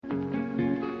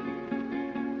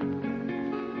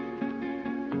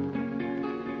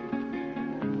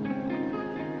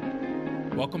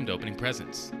Welcome to Opening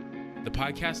Presents, the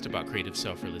podcast about creative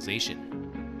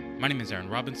self-realization. My name is Aaron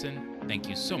Robinson. Thank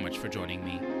you so much for joining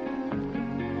me.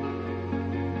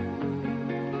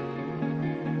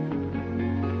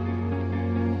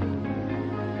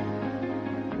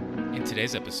 In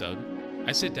today's episode,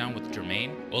 I sit down with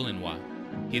Jermaine Olinwa.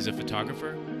 He is a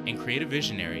photographer and creative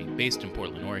visionary based in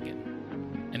Portland,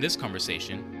 Oregon. In this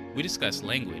conversation, we discuss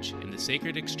language and the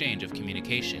sacred exchange of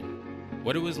communication,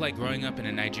 what it was like growing up in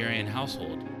a Nigerian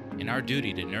household, and our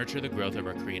duty to nurture the growth of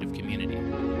our creative community.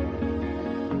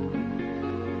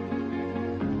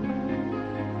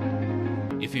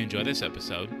 If you enjoy this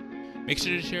episode, make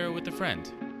sure to share it with a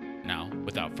friend. Now,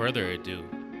 without further ado,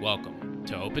 welcome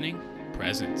to Opening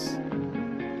Presents.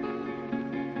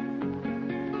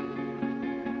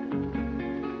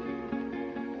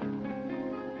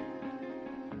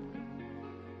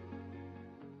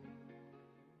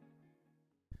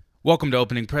 Welcome to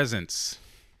Opening Presents.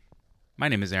 My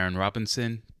name is Aaron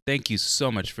Robinson. Thank you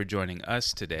so much for joining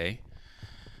us today.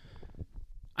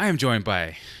 I am joined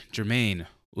by Jermaine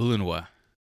Olinwa.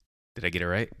 Did I get it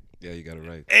right? Yeah, you got it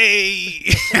right.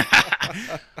 Hey!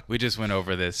 We just went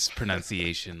over this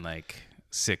pronunciation like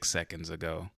 6 seconds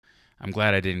ago. I'm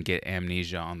glad I didn't get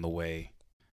amnesia on the way.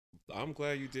 I'm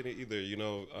glad you didn't either. You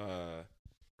know,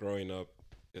 growing up,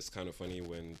 it's kind of funny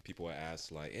when people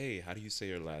ask, like, hey, how do you say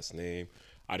your last name?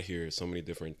 I'd hear so many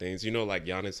different things. You know, like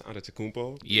Giannis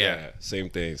Antetokounmpo? Yeah. Same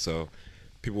thing. So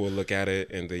people will look at it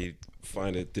and they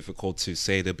find it difficult to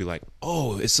say. They'll be like,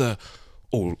 oh, it's a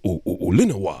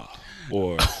Olinawa.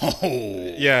 Or,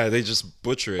 yeah, they just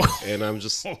butcher it. And I'm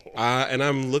just,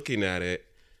 I'm looking at it.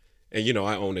 And, you know,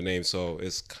 I own the name. So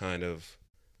it's kind of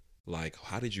like,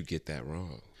 how did you get that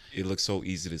wrong? It looks so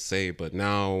easy to say. But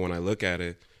now when I look at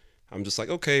it, I'm just like,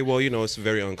 okay, well, you know, it's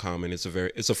very uncommon. It's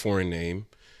a foreign name.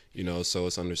 You know, so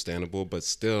it's understandable, but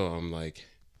still, I'm like,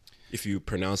 if you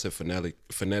pronounce it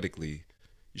phonetically,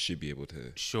 you should be able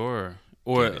to. Sure.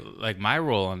 Or like my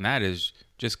role on that is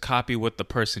just copy what the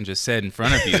person just said in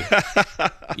front of you,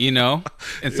 you know,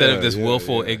 instead of this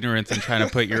willful ignorance and trying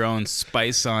to put your own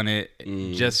spice on it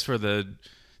just for the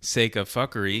sake of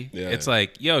fuckery. Yeah. It's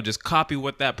like, yo, just copy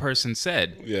what that person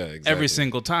said every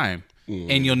single time.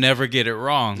 And you'll never get it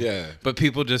wrong. Yeah. But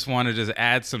people just want to just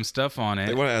add some stuff on it.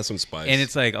 They want to add some spice. And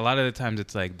it's like, a lot of the times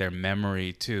it's like their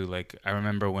memory too. Like, I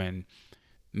remember when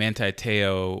Manti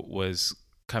Te'o was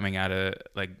coming out of,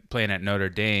 like, playing at Notre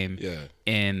Dame. Yeah.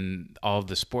 And all of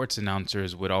the sports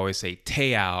announcers would always say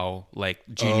Te'o, like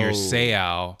Junior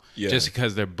Seau, just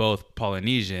because they're both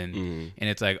Polynesian. And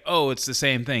it's like, oh, it's the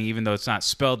same thing, even though it's not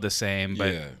spelled the same.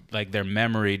 But like their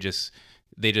memory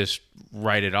they just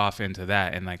write it off into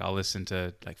that. And like, I'll listen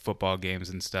to like football games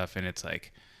and stuff, and it's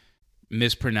like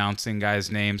mispronouncing guys'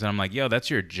 names, and I'm like, yo,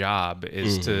 that's your job,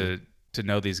 is to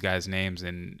know these guys' names,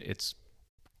 and it's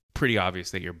pretty obvious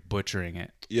that you're butchering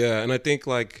it. Yeah. And I think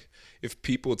like if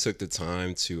people took the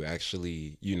time to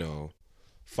actually, you know,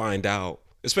 find out,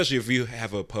 especially if you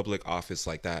have a public office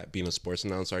like that, being a sports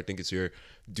announcer, I think it's your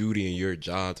duty and your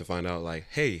job to find out, like,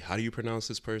 hey, how do you pronounce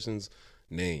this person's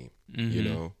name? You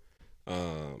know?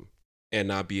 And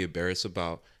not be embarrassed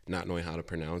about not knowing how to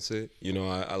pronounce it. You know,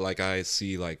 I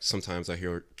see, like, sometimes I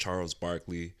hear Charles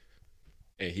Barkley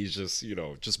and he's just, you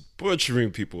know, just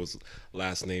butchering people's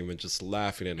last name and just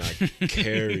laughing and not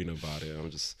caring about it. I'm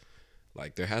just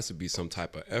like, there has to be some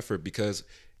type of effort, because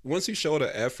once you show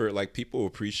the effort, like, people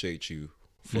appreciate you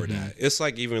for that. It's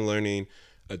like even learning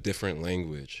a different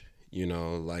language, you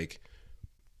know, like,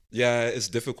 yeah, it's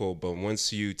difficult, but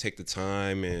once you take the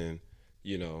time and,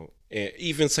 you know, and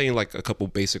even saying like a couple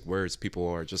basic words, people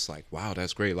are just like, wow,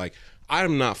 that's great. Like,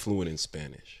 I'm not fluent in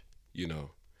Spanish, you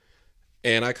know,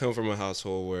 and I come from a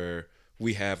household where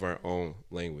we have our own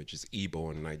language. It's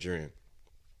Igbo and Nigerian.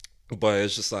 But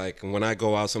it's just like when I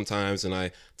go out sometimes and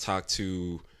I talk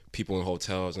to people in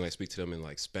hotels and I speak to them in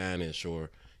like Spanish or,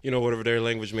 you know, whatever their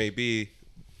language may be,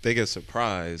 they get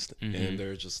surprised and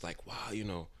they're just like, wow, you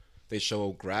know, they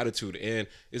show gratitude. And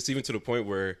it's even to the point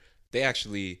where they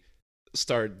actually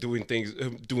start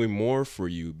doing more for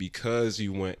you because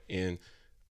you went in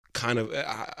kind of,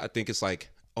 I think it's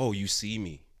like, oh, you see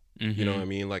me, you know what I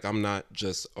mean? Like, I'm not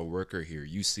just a worker here.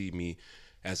 You see me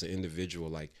as an individual.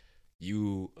 Like,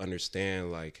 you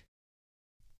understand, like,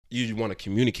 you want to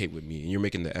communicate with me and you're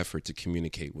making the effort to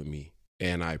communicate with me.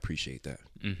 And I appreciate that.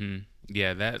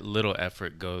 Yeah, that little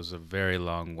effort goes a very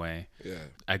long way. Yeah.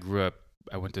 I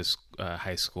went to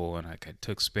high school and I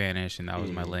took Spanish and that was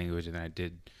my language. And then I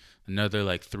did another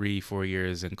like 3-4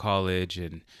 years in college,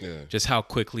 and just how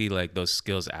quickly like those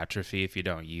skills atrophy if you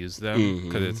don't use them.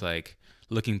 Because it's like,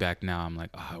 looking back now, I'm like,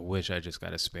 oh, I wish I just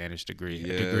got a Spanish degree,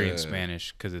 a degree in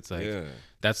Spanish, because it's like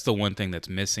that's the one thing that's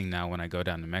missing now when I go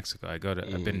down to Mexico. I've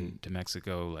been to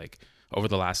Mexico like over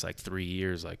the last like 3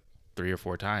 years, like 3 or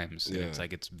 4 times, and it's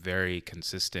like it's very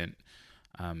consistent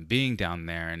being down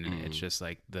there, and it's just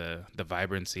like the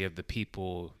vibrancy of the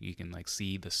people. You can like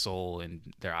see the soul in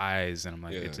their eyes, and I'm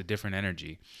like, it's a different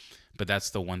energy. But that's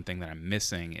the one thing that I'm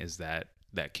missing, is that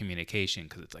communication,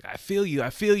 because it's like, I feel you,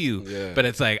 but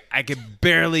it's like I could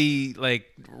barely like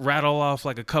rattle off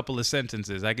like a couple of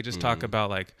sentences. I could just talk about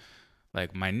like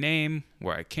my name,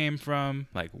 where I came from,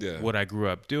 like what I grew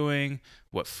up doing,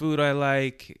 what food I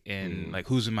like, and like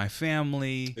who's in my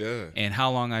family, and how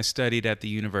long I studied at the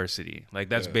university. Like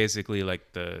that's basically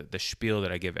like the spiel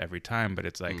that I give every time. But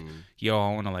it's like, yo,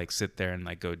 I want to like sit there and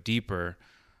like go deeper.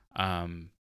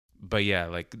 But yeah,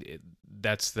 like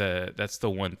that's the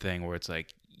one thing where it's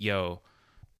like, yo,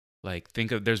 like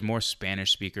think of, there's more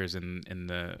Spanish speakers in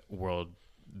the world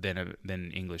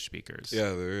than English speakers.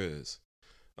 Yeah, there is.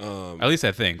 At least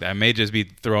I think. I may just be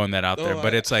throwing that out there,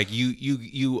 but it's like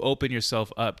you open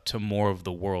yourself up to more of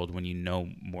the world when you know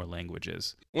more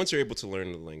languages. Once you're able to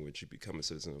learn the language, you become a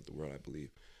citizen of the world, I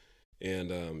believe.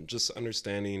 And just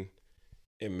understanding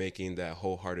and making that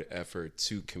wholehearted effort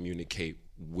to communicate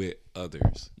with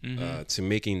others, to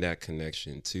making that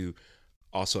connection, to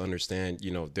also understand, you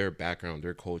know, their background,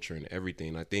 their culture, and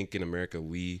everything. I think in America,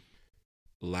 we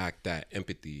lack that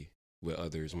empathy with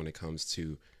others when it comes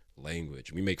to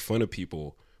language. We make fun of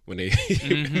people when they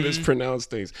mispronounce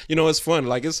things. You know, it's fun.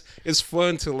 Like it's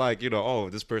fun to like, you know, oh,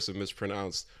 this person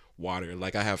mispronounced water.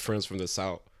 Like I have friends from the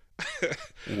South.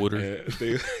 Water.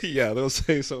 They'll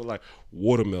say something like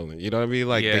watermelon. You know what I mean?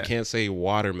 Like they can't say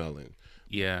watermelon.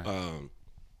 Yeah.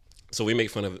 So we make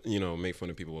fun of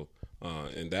people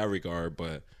in that regard,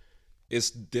 but it's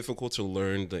difficult to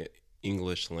learn the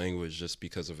English language just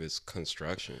because of its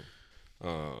construction.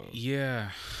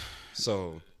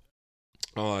 So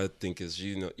all I think is,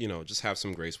 you know, just have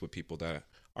some grace with people that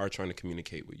are trying to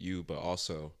communicate with you, but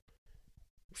also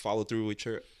follow through with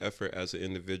your effort as an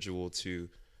individual to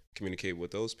communicate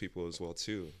with those people as well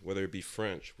too, whether it be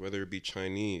French, whether it be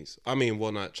Chinese. I mean,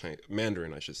 well, not Chinese,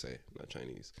 Mandarin, I should say, not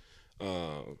Chinese.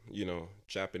 You know,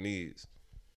 Japanese,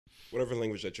 whatever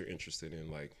language that you're interested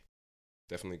in, like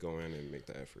definitely go in and make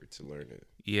the effort to learn it.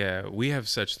 Yeah, we have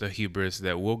such the hubris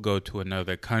that we'll go to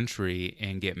another country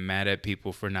and get mad at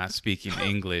people for not speaking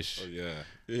English. Oh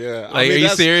yeah. Like, are you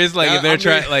serious? Like, if they're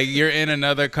trying, like, you're in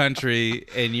another country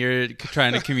and you're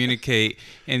trying to communicate,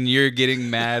 and you're getting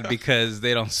mad because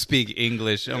they don't speak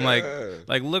English. I'm like,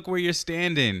 look where you're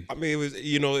standing. I mean, it was,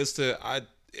 you know,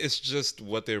 it's just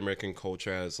what the American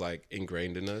culture has like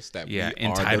ingrained in us, that we are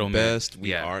the best.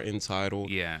 We are entitled.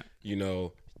 Yeah. You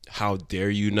know, how dare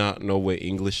you not know what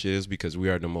English is, because we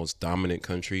are the most dominant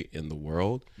country in the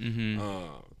world.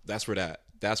 That's where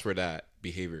that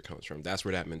behavior comes from. That's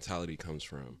where that mentality comes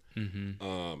from.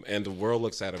 And the world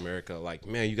looks at America like,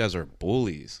 man, you guys are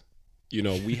bullies. You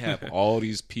know, we have all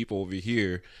these people over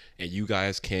here, and you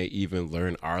guys can't even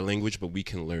learn our language, but we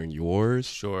can learn yours.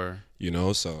 Sure. You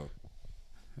know, so.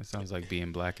 It sounds like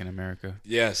being black in America.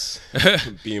 Yes.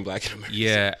 Being black in America.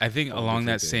 Yeah, I think along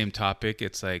that same topic,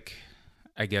 it's like,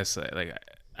 I guess like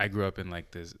I grew up in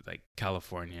like this like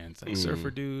California, and it's like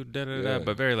surfer dude,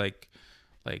 but very like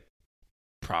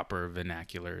proper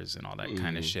vernaculars and all that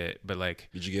kind of shit. But like,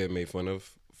 did you get made fun of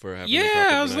for having?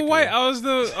 I was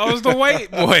the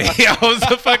white boy. I was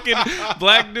the fucking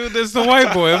black dude that's the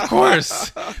white boy. Of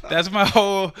course, that's the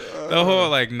whole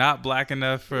like not black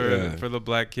enough for the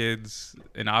black kids,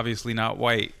 and obviously not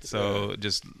white. So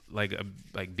just like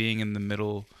being in the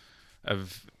middle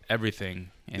of everything.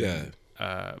 And,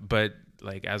 but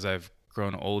like as I've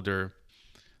grown older,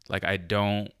 like I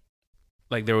don't,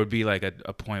 like there would be like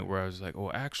a point where I was like,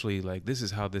 oh, actually, like this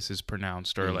is how this is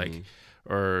pronounced, or like,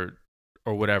 or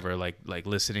whatever, like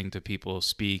listening to people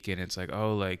speak, and it's like,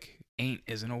 oh, like ain't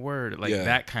isn't a word, like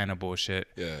that kind of bullshit.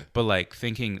 But like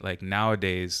thinking like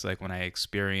nowadays, like when I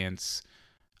experience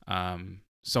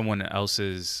someone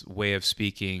else's way of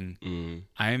speaking,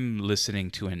 I'm listening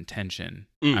to intention.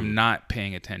 I'm not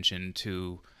paying attention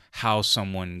to how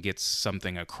someone gets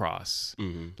something across.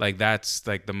 Like that's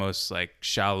like the most like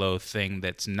shallow thing,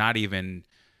 that's not even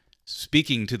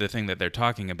speaking to the thing that they're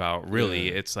talking about, really.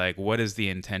 It's like, what is the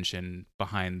intention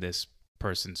behind this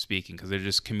person speaking? Because they're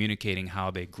just communicating how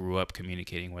they grew up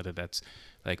communicating, whether that's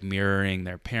like mirroring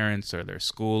their parents or their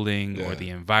schooling or the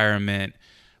environment.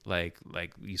 like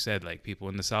you said, like people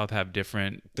in the South have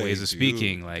different ways of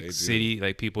speaking. Like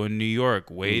like people in New York,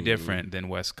 way different than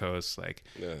West Coast. Like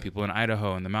people in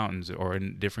Idaho in the mountains or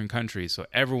in different countries. So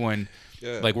everyone,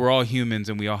 like we're all humans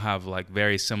and we all have like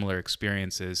very similar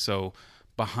experiences. So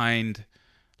behind,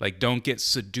 like, don't get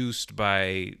seduced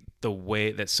by the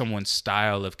way that someone's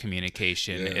style of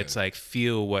communication. It's like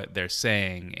feel what they're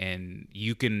saying, and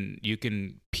you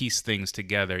can piece things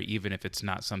together even if it's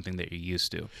not something that you're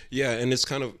used to. Yeah, and it's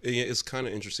kind of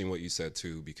interesting what you said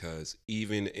too, because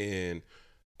even in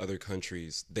other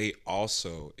countries, they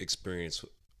also experience,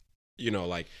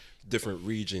 like different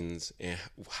regions and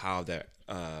how that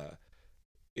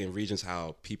in regions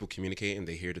how people communicate, and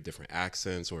they hear the different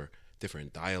accents or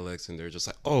different dialects, and they're just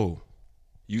like, oh,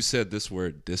 you said this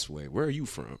word this way. Where are you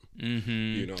from?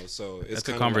 So it's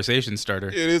a conversation starter.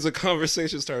 It is a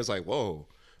conversation starter. It's like, whoa,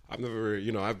 I've never,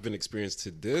 I've been experienced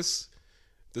to this.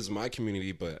 This is my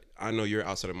community, but I know you're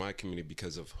outside of my community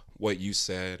because of what you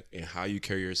said and how you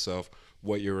carry yourself,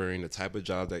 what you're wearing, the type of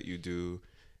job that you do,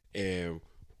 and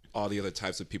all the other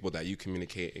types of people that you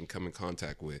communicate and come in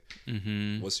contact with.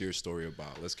 What's your story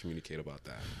about? Let's communicate about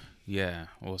that. Yeah.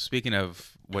 Well, speaking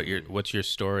of what's your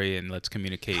story, and let's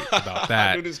communicate about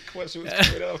that. I knew this question was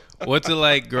coming up. What's it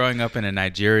like growing up in a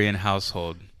Nigerian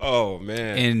household? Oh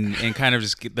man. And kind of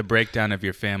just get the breakdown of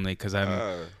your family, because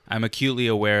I'm acutely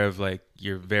aware of like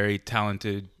your very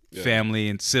talented family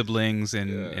and siblings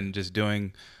and just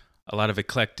doing a lot of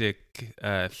eclectic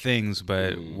things.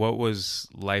 But what was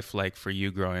life like for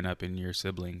you growing up and your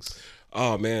siblings?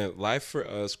 Oh man, life for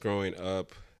us growing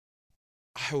up,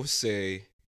 I would say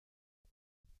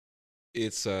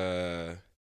it's man,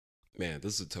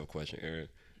 this is a tough question, Aaron.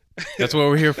 That's what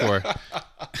we're here for.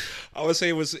 I would say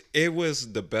it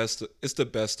was the best. It's the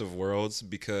best of worlds,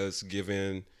 because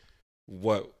given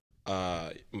what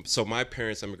so my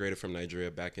parents immigrated from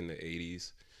Nigeria back in the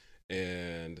 80s,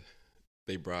 and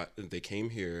they came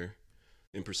here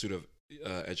in pursuit of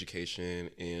education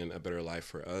and a better life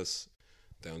for us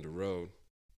down the road.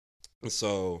 And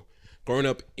so growing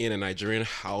up in a Nigerian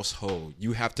household,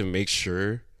 you have to make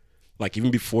sure, like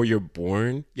even before you're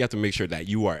born, you have to make sure that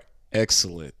you are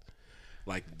excellent.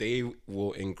 Like they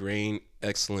will ingrain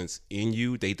excellence in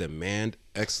you. They demand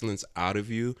excellence out of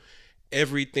you.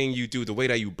 Everything you do, the way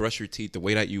that you brush your teeth, the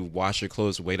way that you wash your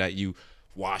clothes, the way that you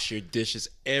wash your dishes,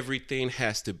 everything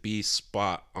has to be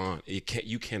spot on.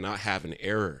 You cannot have an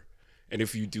error. And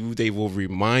if you do, they will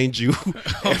remind you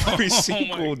every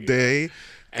single day,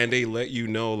 and they let you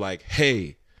know like,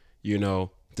 hey,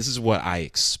 this is what I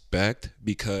expect,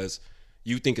 because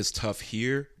you think it's tough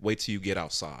here. Wait till you get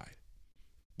outside.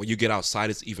 When you get outside,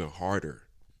 it's even harder.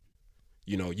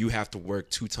 You have to work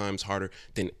 2 times harder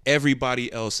than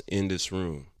everybody else in this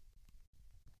room,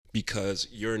 because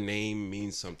your name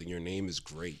means something. Your name is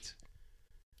great.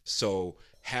 So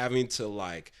having to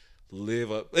like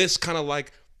live up, it's kind of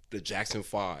like the Jackson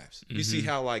 5s. You see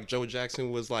how like Joe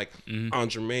Jackson was like on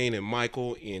Jermaine and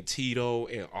Michael and Tito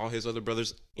and all his other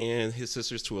brothers and his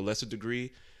sisters to a lesser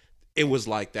degree. It was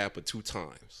like that, but 2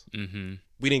 times.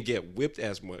 We didn't get whipped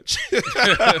as much,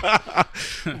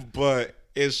 but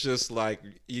it's just like,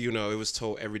 it was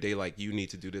told every day, like, you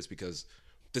need to do this because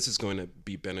this is going to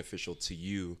be beneficial to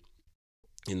you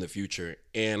in the future.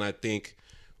 And I think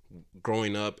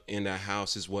growing up in that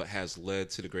house is what has led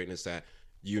to the greatness that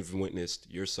you've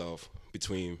witnessed yourself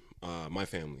between my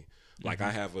family. Like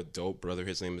I have a dope brother.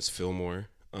 His name is Fillmore.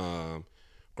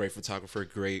 Great photographer,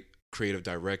 great creative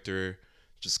director,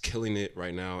 just killing it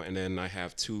right now. And then I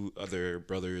have 2 other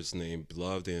brothers named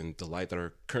Beloved and Delight that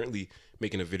are currently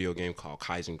making a video game called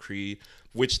Kaizen Creed,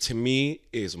 which to me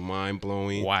is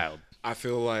mind-blowing. Wild. I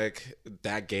feel like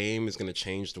that game is going to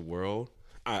change the world.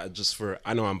 I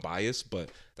know I'm biased, but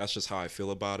that's just how I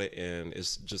feel about it, and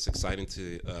it's just exciting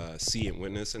to see and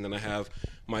witness. And then I have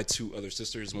my 2 other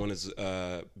sisters. One is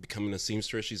becoming a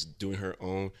seamstress. She's doing her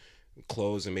own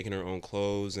clothes and making her own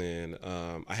clothes, and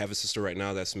I have a sister right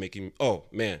now that's making, oh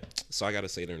man, so I gotta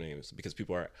say their names because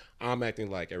I'm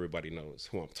acting like everybody knows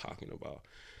who I'm talking about.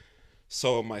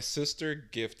 So my sister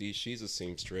Gifty, she's a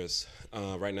seamstress.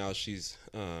 Right now she's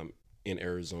in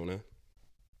Arizona,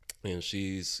 and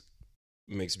she's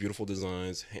makes beautiful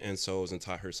designs, hand sews, and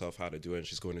taught herself how to do it, and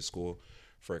she's going to school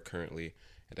for it currently.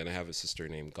 And then I have a sister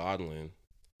named Godlin.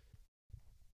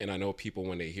 And I know people,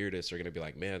 when they hear this, are going to be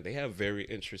like, man, they have very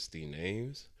interesting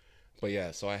names. But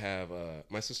yeah, so I have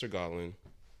my sister Godlin,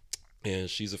 and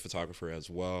she's a photographer as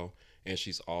well. And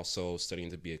she's also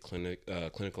studying to be a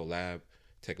clinical lab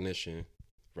technician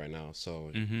right now.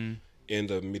 So in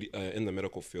the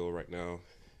medical field right now.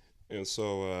 And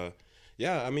so,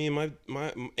 yeah, I mean,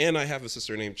 and I have a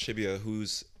sister named Chibia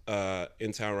who's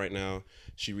in town right now.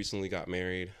 She recently got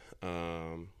married,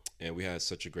 and we had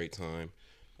such a great time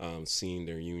seeing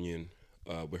their union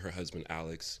with her husband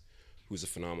Alex, who's a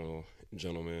phenomenal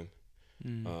gentleman.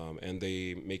 And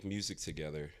they make music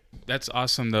together. That's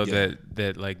awesome though,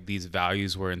 that like these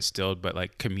values were instilled but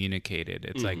like communicated.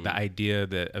 It's like the idea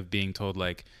that of being told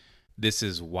like this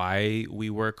is why we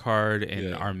work hard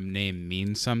and our name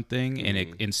means something, and it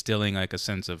instilling like a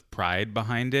sense of pride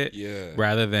behind it,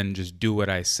 rather than just do what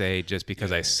I say just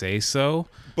because I say so.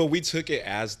 But we took it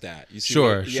as that. You see,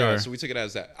 sure. So we took it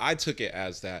as that. I took it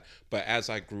as that. But as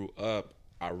I grew up,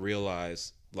 I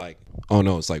realized like, oh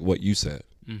no, it's like what you said.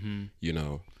 You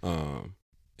know,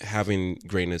 having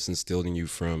greatness instilled in you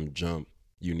from jump,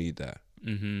 you need that.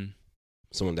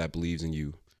 Someone that believes in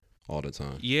you all the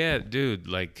time. Yeah, dude,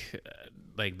 like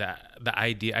that, the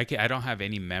idea, I don't have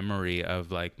any memory of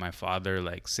like my father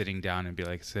like sitting down and be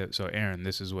like, so Aaron,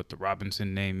 this is what the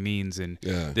Robinson name means, and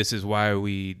this is why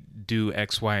we do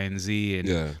X, Y, and Z,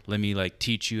 and let me like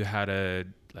teach you how to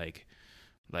like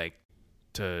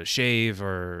to shave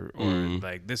or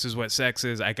like this is what sex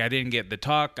is. Like I didn't get the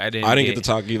talk. I didn't get the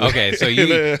talk either. Okay, so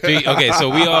so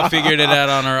we all figured it out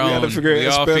on our own. We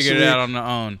all figured it out on our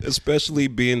own. Especially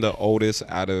being the oldest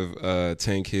out of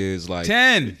 10 kids. Like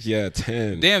 10. Yeah,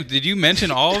 10. Damn, did you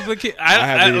mention all of the kids?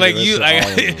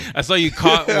 I saw you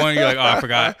caught one. You're like, oh, I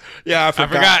forgot. Yeah, I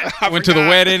forgot. Went to the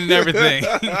wedding and everything.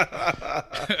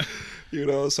 You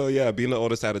know, so yeah, being the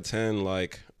oldest out of 10,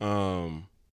 like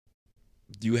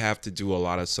you have to do a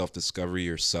lot of self-discovery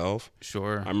yourself.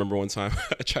 Sure. I remember one time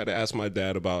I tried to ask my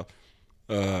dad about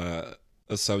a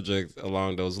subject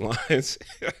along those lines.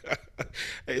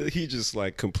 He just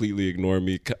like completely ignored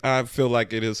me. I feel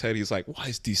like in his head he's like, why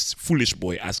is this foolish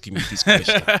boy asking me this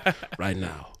question right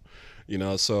now? You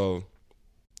know, so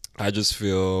I just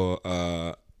feel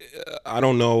I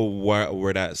don't know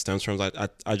where that stems from.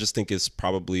 I just think it's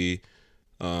probably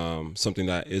something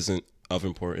that isn't of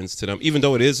importance to them, even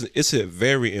though it's a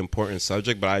very important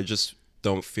subject. But I just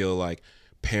don't feel like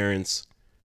parents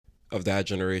of that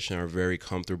generation are very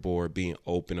comfortable or being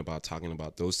open about talking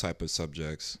about those type of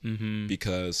subjects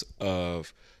because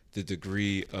of the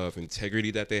degree of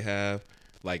integrity that they have.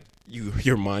 Like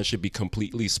your mind should be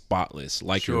completely spotless,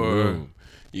 like your room,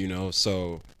 you know.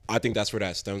 So I think that's where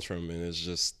that stems from, and it's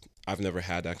just I've never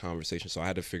had that conversation, so I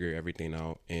had to figure everything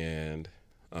out, and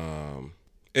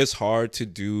it's hard to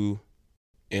do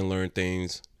and learn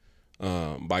things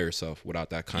by yourself without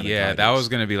that kind of guidance. That was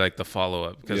gonna be like the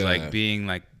follow-up, because like being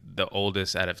like the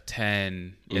oldest out of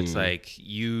 10, it's like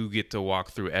you get to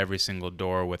walk through every single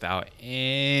door without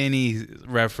any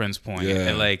reference point,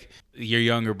 and like your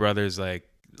younger brothers, like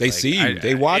they see you,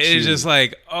 they watch you. It's just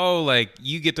like, oh, like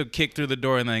you get to kick through the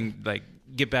door and then like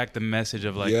get back the message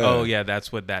of like, oh yeah,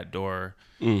 that's what that door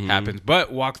happens,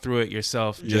 but walk through it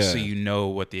yourself just so you know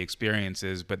what the experience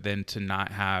is. But then to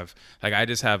not have, like, I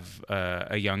just have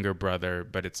a younger brother,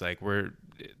 but it's like we're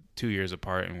 2 years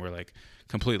apart and we're like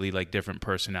completely like different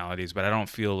personalities, but I don't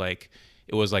feel like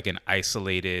it was like an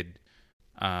isolated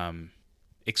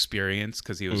experience,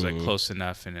 because he was like close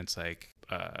enough. And it's like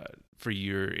for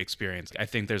your experience, I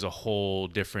think there's a whole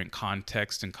different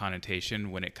context and connotation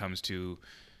when it comes to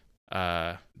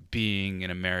being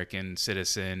an American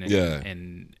citizen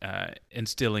and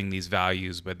instilling these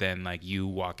values, but then like you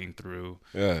walking through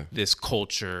this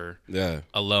culture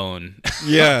alone.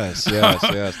 Yes.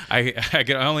 I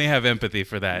can only have empathy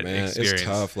for that experience. It's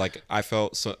tough. Like I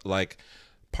felt so, like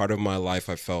part of my life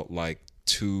I felt like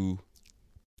 2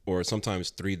 or sometimes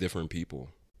 3 different people.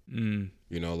 You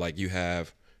know, like you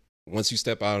have, once you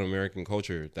step out of American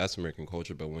culture, that's American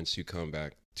culture, but once you come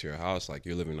back to your house, like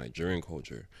you're living Nigerian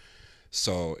culture.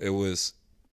 So it was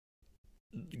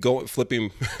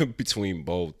flipping between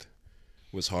both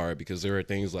was hard, because there were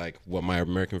things like what my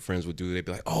American friends would do. They'd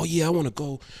be like, oh yeah, I want to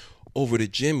go over to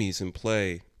Jimmy's and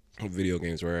play video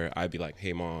games, where I'd be like,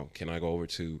 hey mom, can I go over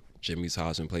to Jimmy's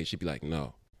house and play? She'd be like,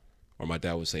 no. Or my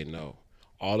dad would say no.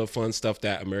 All the fun stuff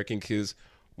that American kids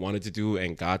wanted to do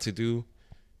and got to do,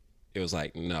 it was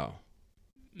like, no.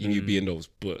 You need to be in those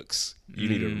books. You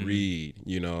need to read,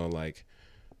 you know, like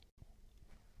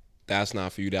that's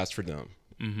not for you, that's for them.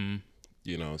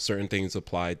 You know, certain things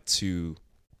apply to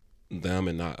them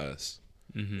and not us,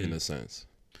 in a sense.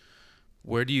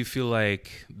 Where do you feel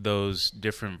like those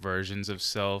different versions of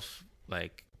self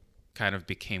like kind of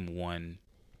became one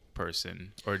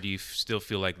person, or do you still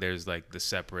feel like there's like the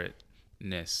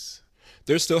separateness?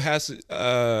 There still has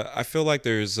I feel like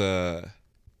there's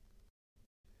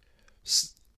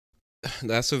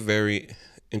that's a very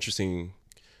interesting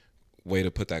way to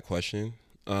put that question,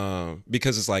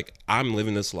 because it's like I'm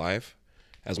living this life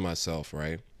as myself,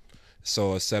 right?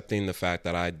 So accepting the fact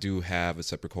that I do have a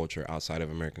separate culture outside of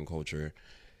American culture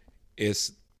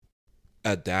is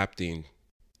adapting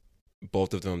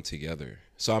both of them together.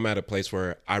 So I'm at a place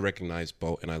where I recognize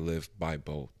both and I live by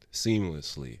both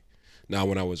seamlessly. Now,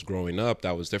 when I was growing up,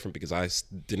 that was different because I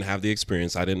didn't have the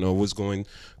experience. I didn't know what was going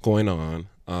on,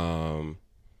 and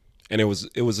it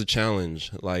was a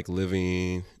challenge, like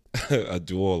living a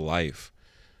dual life,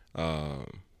 and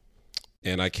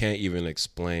I can't even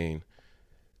explain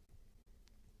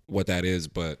what that is.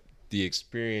 But the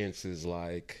experience is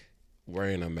like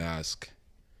wearing a mask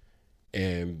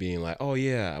and being like, oh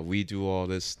yeah, we do all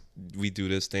this, we do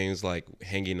this things like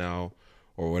hanging out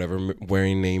or whatever,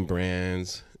 wearing name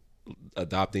brands,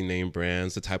 adopting name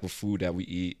brands. The type of food that we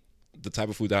eat, the type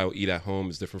of food that I would eat at home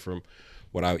is different from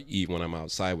what I would eat when I'm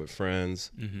outside with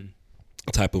friends. Mm-hmm.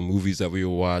 The type of movies that we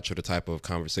would watch or the type of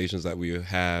conversations that we would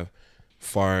have,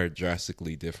 far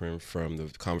drastically different from the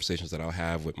conversations that I'll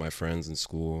have with my friends in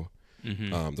school.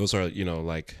 Mm-hmm. Those are,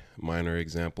 like minor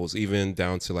examples, even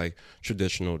down to like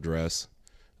traditional dress.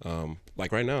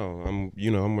 Like right now, I'm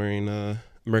wearing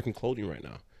American clothing right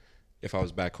now. If I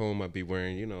was back home, I'd be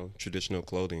wearing, traditional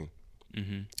clothing,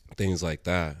 mm-hmm. things like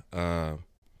that.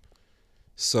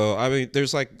 So, I mean,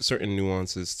 there's like certain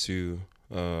nuances to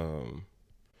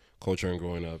culture and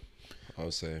growing up, I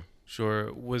would say.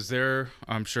 Sure. Was there,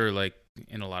 I'm sure, like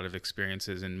in a lot of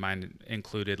experiences, and mine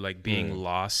included, like being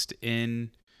lost in,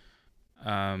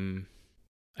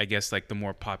 I guess, like the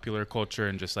more popular culture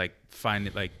and just like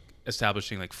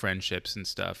establishing like friendships and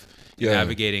stuff,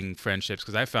 navigating friendships,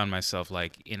 because I found myself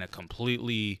like in a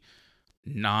completely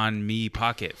non-me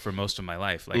pocket for most of my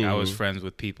life. Like I was friends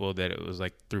with people that it was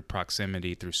like through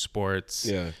proximity, through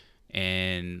sports,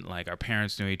 and like our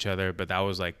parents knew each other, but that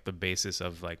was like the basis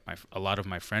of like a lot of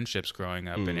my friendships growing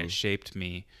up, and it shaped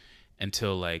me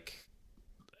until I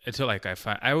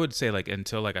would say like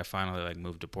until like I finally like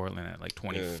moved to Portland at like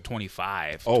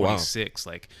 25, 26.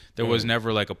 Wow. Like there was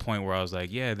never like a point where I was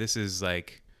like, yeah, this is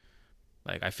like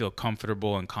I feel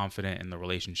comfortable and confident in the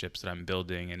relationships that I'm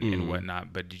building and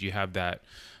whatnot. But did you have that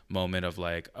moment of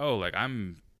like, oh, like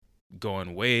I'm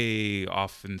going way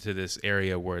off into this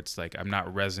area where it's like I'm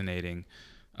not resonating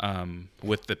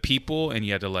with the people, and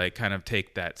you had to like kind of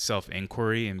take that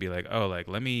self-inquiry and be like, oh, like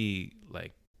let me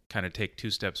like kind of take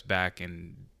 2 steps back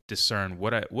and discern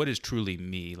what is truly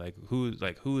me, like who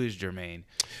is Jermaine?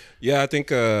 Yeah, I think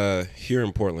here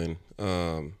in Portland,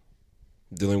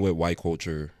 dealing with white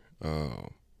culture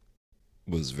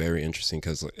was very interesting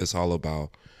because it's all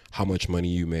about how much money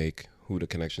you make, who the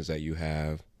connections that you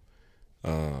have,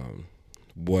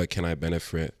 what can I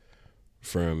benefit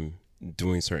from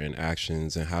doing certain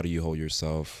actions, and how do you hold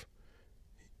yourself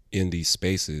in these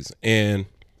spaces. And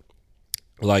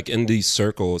like in these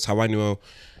circles, how I knew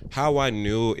I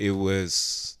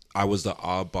was the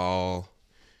oddball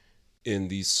in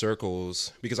these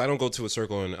circles, because I don't go to a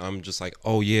circle and I'm just like,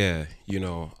 oh yeah,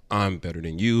 I'm better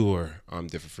than you or I'm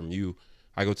different from you.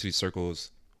 I go to these circles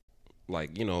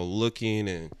like, looking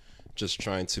and just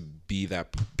trying to be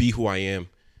who I am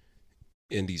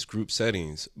in these group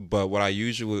settings. But what I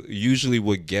usually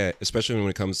would get, especially when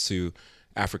it comes to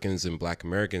Africans and Black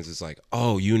Americans, is like,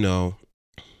 oh,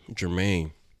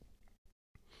 Jermaine,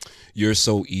 you're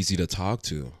so easy to talk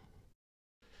to.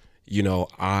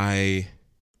 I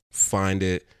find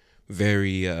it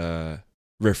very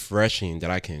refreshing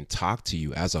that I can talk to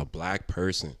you as a Black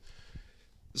person.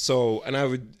 So, and I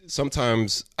would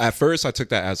sometimes, at first I took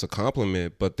that as a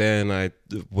compliment, but then I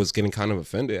was getting kind of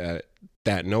offended at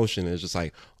that notion. It's just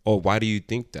like, oh, why do you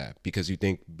think that? Because you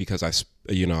think because I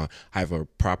have a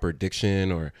proper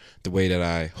diction or the way that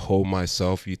I hold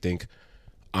myself, you think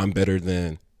I'm better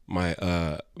than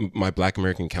my Black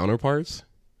American counterparts,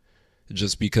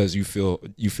 just because you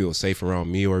feel safe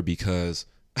around me, or because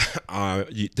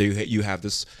you have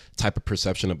this type of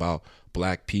perception about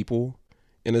Black people,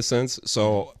 in a sense.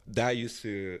 So that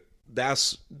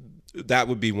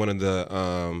would be one of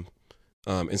the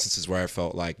instances where I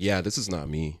felt like, yeah, this is not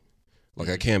me. Like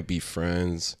I can't be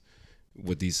friends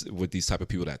with these type of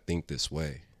people that think this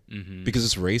way, because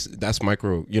it's race. That's that's a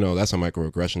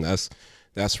microaggression.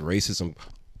 That's racism.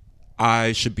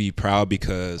 I should be proud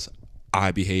because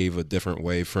I behave a different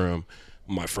way from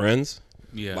my friends.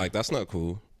 Yeah, like that's not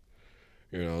cool.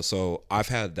 So I've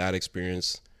had that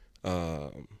experience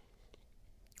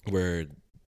where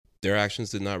their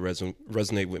actions did not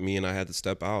resonate with me, and I had to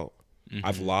step out. Mm-hmm.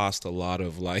 I've lost a lot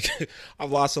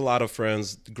of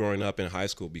friends growing up in high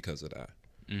school because of that.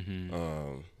 Mm-hmm.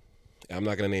 I'm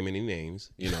not gonna name any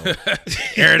names.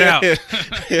 Air it out.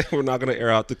 We're not gonna air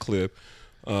out the clip.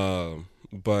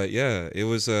 But yeah, it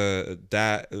was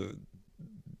that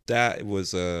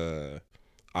was a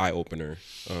eye opener.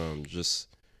 Just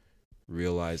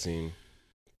realizing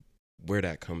where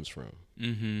that comes from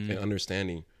and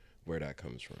understanding where that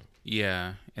comes from.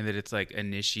 Yeah, and that it's like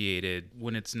initiated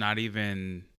when it's not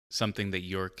even something that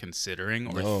you're considering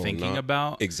or thinking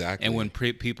about. Exactly. And when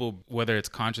people, whether it's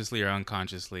consciously or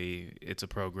unconsciously, it's a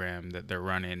program that they're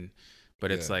running,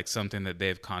 but it's like something that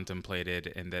they've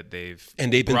contemplated and that they've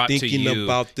been thinking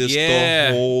about this the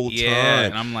whole time.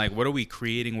 And I'm like, what are we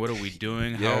creating? What are we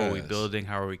doing? How are we building?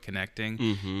 How are we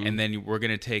connecting? And then we're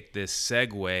going to take this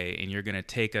segue and you're going to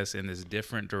take us in this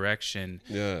different direction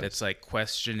that's like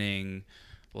questioning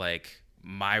like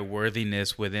my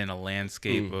worthiness within a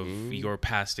landscape of your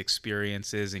past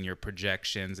experiences and your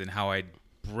projections and how I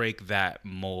break that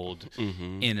mold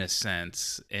in a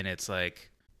sense. And it's like,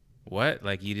 what?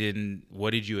 Like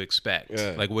what did you expect?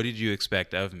 Like, what did you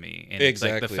expect of me? And it's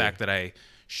like the fact that I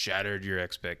shattered your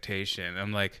expectation.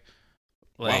 I'm like,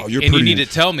 wow, you need to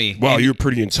tell me. Wow, you're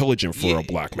pretty intelligent for a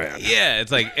black man. Yeah,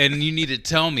 it's like, and you need to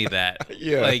tell me that.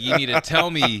 Like, you need to tell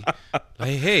me,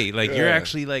 like, hey, like, you're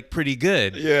actually, like, pretty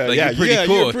good. Yeah, like, you're pretty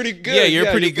cool. You're pretty good. Yeah,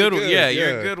 you're pretty good. Yeah,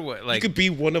 you're a good one. Like, you could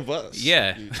be one of us.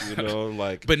 Yeah. You know,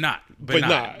 like. But no. But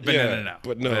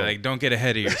no. Like, don't get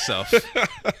ahead of yourself.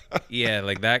 Yeah,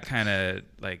 like, that kind of,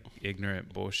 like,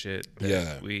 ignorant bullshit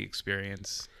that we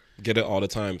experience. Get it all the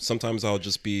time. Sometimes I'll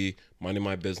just be minding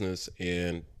my business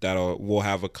and we'll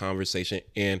have a conversation,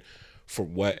 and for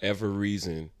whatever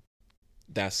reason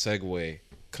that segue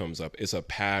comes up. It's a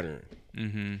pattern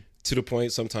to the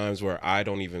point sometimes where I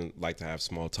don't even like to have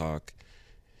small talk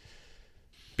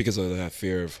because of that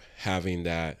fear of having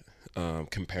that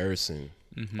comparison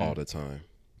all the time.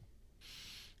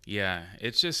 Yeah,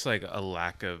 it's just like a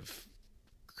lack of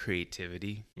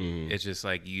creativity. It's just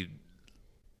like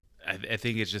I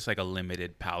think it's just like a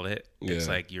limited palette. It's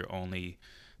like you're only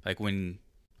like when,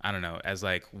 I don't know, as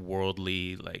like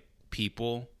worldly like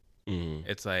people,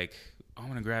 it's like, I'm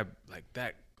going to grab like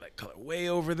that like color way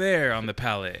over there on the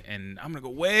palette and I'm going to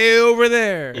go way over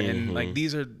there. And like,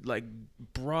 these are like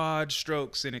broad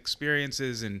strokes and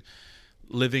experiences and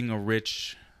living a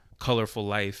rich, colorful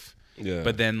life. Yeah.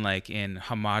 But then like in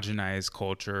homogenized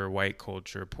culture, white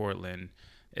culture, Portland,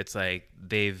 it's like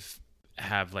they've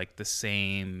have like the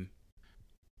same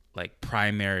like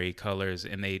primary colors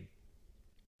and they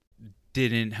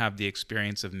didn't have the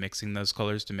experience of mixing those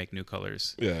colors to make new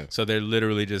colors. Yeah. So they're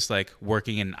literally just like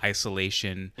working in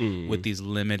isolation with these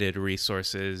limited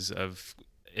resources of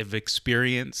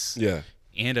experience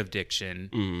and of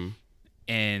diction.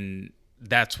 And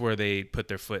that's where they put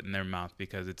their foot in their mouth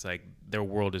because it's like their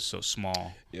world is so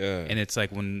small. Yeah. And it's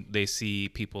like when they see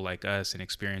people like us and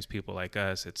experience people like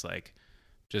us, it's like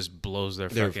just blows their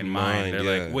fucking mind. They're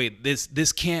like, wait,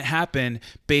 this can't happen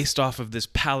based off of this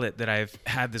palette that I've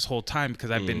had this whole time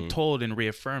because I've been told and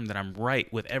reaffirmed that I'm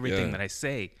right with everything that I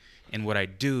say and what I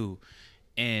do.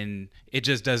 And it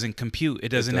just doesn't compute. It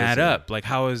doesn't add up. Like,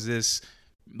 how is this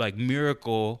like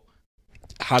miracle?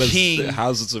 How does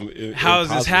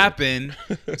this happen?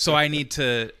 So I need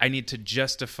to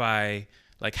justify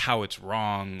like how it's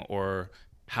wrong or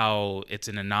how it's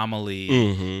an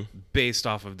anomaly based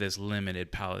off of this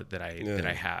limited palette that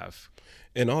I have.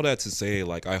 And all that to say,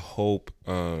 like, I hope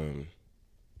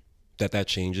that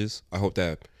changes. I hope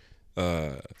that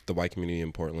the white community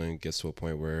in Portland gets to a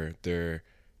point where they're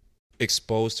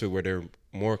exposed to where they're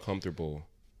more comfortable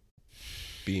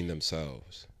being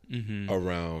themselves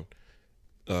around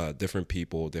different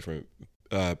people, different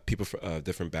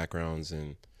backgrounds,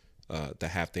 and that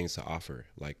have things to offer.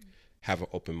 Like, have an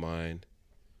open mind.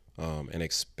 And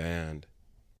expand.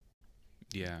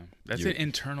 Yeah, that's an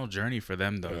internal journey for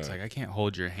them though. It's like I can't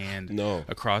hold your hand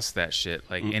across that shit.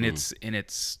 Like, and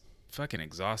it's fucking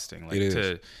exhausting. Like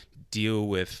to deal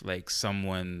with like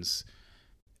someone's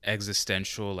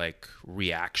existential like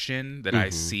reaction that I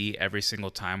see every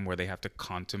single time where they have to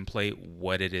contemplate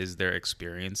what it is they're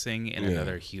experiencing in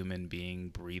another human being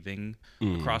breathing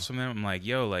across from them. I'm like,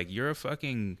 yo, like you're a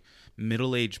fucking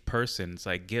middle-aged person. It's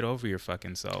like, get over your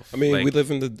fucking self. I mean, like, we live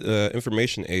in the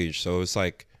information age, so it's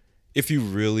like if you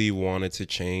really wanted to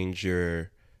change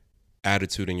your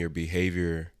attitude and your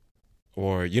behavior,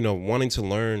 or wanting to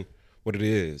learn what it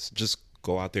is, just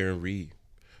go out there and read,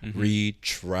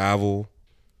 travel.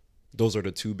 Those are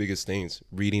the two biggest things: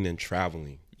 reading and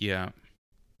traveling. Yeah.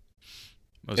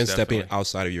 And stepping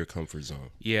outside of your comfort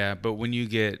zone. Yeah, but when you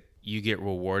get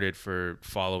rewarded for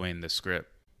following the script.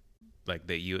 Like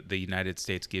the United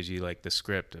States gives you like the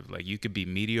script of like you could be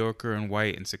mediocre and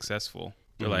white and successful.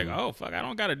 They're like, oh fuck, I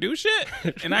don't gotta do shit,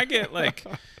 and I get I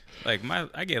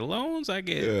get loans, I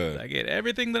get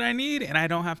everything that I need, and I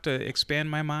don't have to expand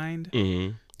my mind.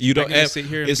 You don't just sit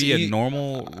here and be a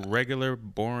normal, regular,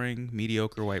 boring,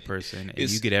 mediocre white person, and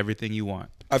you get everything you want.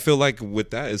 I feel like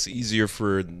with that, it's easier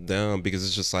for them because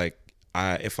it's just like,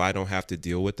 if I don't have to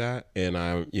deal with that, and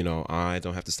I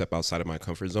don't have to step outside of my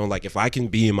comfort zone. Like if I can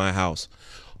be in my house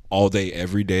all day,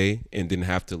 every day, and didn't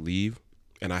have to leave,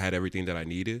 and I had everything that I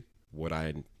needed, would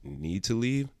I need to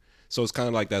leave? So it's kind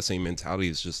of like that same mentality.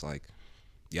 It's just like,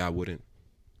 yeah, I wouldn't.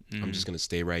 I'm just gonna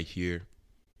stay right here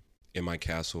in my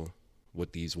castle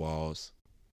with these walls,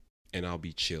 and I'll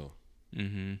be chill.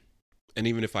 And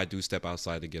even if I do step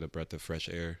outside to get a breath of fresh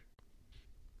air,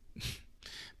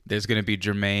 there's going to be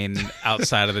Jermaine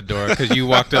outside of the door because you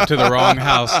walked up to the wrong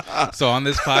house. So on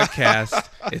this podcast,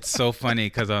 it's so funny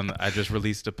because I just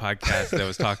released a podcast that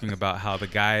was talking about how the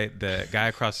guy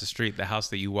across the street, the house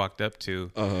that you walked up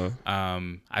to,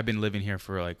 I've been living here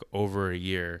for like over a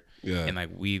year. Yeah. And like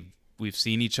we've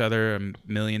seen each other a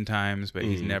million times, but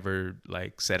he's never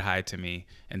like said hi to me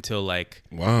until like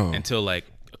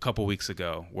a couple weeks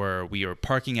ago, where we were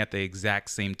parking at the exact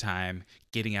same time,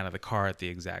 getting out of the car at the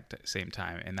exact same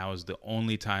time. And that was the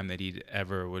only time that he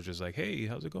ever was just like, hey,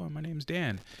 how's it going? My name's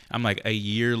Dan. I'm like, a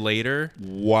year later.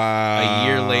 Wow. A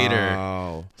year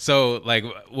later. So like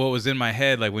what was in my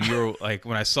head, like when you were like,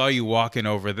 when I saw you walking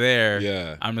over there,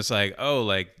 yeah, I'm just like, oh,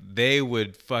 like they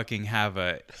would fucking have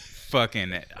a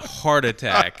fucking heart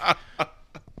attack.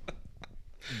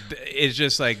 It's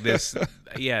just like this.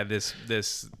 Yeah. This,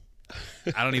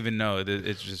 I don't even know.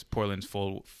 It's just Portland's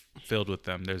filled with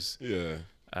them. There's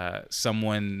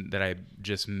someone that I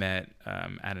just met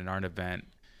at an art event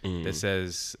that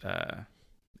says,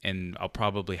 and I'll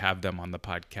probably have them on the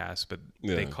podcast, but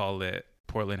they call it,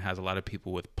 Portland has a lot of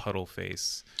people with puddle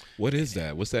face. What is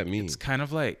that? What's that mean? It's kind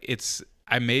of like,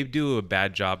 I may do a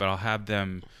bad job, but I'll have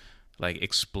them like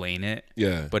explain it.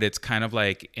 Yeah. But it's kind of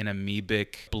like an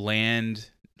amoebic, bland,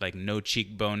 like no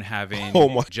cheekbone having,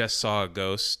 just saw a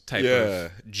ghost type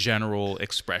of general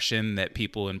expression that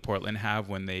people in Portland have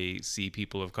when they see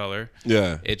people of color.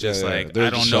 Yeah. It just like, I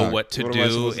don't know what to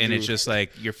do. And it's just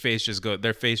like their face just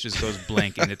goes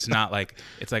blank. And it's not like,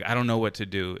 it's like, I don't know what to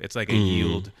do. It's like a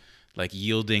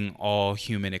yielding all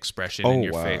human expression in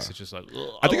your face. It's just like,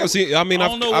 I think I've seen, I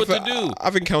don't know what to do.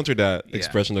 I've encountered that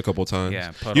expression a couple of times.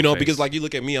 Yeah. Because like you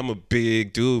look at me, I'm a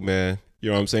big dude, man. You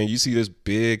know what I'm saying? You see this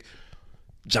big,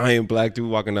 giant black dude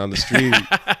walking down the street.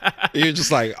 You're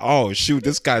just like, oh shoot,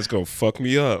 this guy's gonna fuck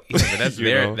me up.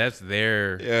 Yeah, but that's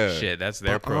their shit. That's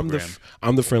their program.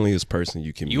 I'm the friendliest person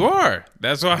you can meet. You are.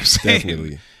 That's what I'm saying.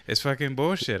 Definitely. It's fucking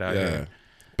bullshit out here.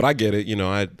 But I get it.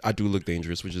 I do look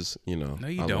dangerous, which is, no,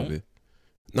 you don't. Love it.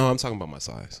 No, I'm talking about my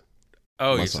size.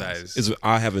 Oh, your size.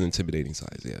 I have an intimidating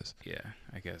size. Yes. Yeah,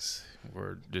 I guess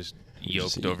we're just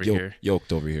yoked over here.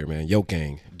 Yoked over here, man. Yoke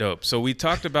gang. Dope. So we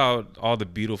talked about all the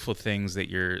beautiful things that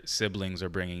your siblings are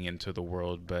bringing into the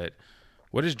world, but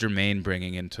what is Jermaine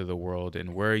bringing into the world,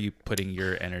 and where are you putting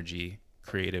your energy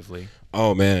creatively?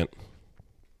 Oh man.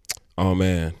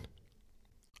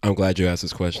 I'm glad you asked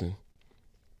this question.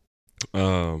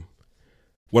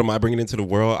 What am I bringing into the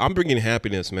world? I'm bringing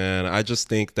happiness, man. I just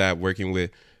think that working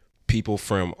with people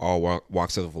from all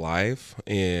walks of life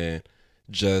and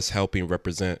just helping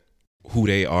represent who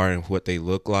they are and what they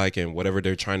look like and whatever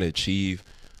they're trying to achieve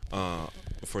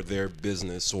for their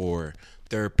business or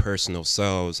their personal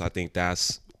selves, I think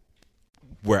that's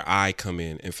where I come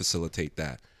in and facilitate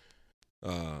that.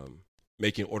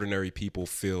 Making ordinary people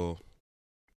feel,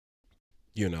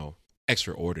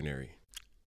 extraordinary.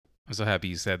 I'm so happy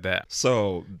you said that.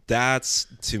 So that's,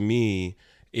 to me,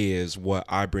 is what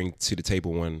I bring to the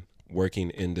table when working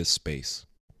in this space,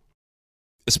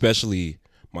 especially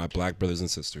my black brothers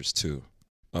and sisters too,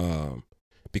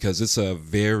 because it's a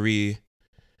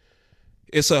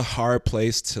hard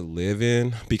place to live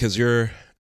in because you're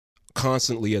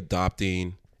constantly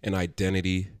adopting an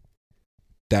identity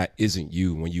that isn't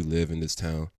you when you live in this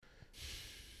town.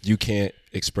 You can't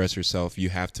express yourself. You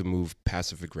have to move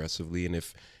passive aggressively, and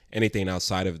if anything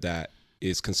outside of that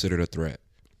is considered a threat.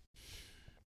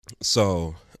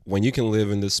 So when you can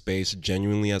live in this space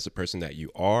genuinely as the person that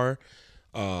you are,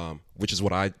 which is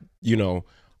what I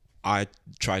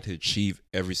try to achieve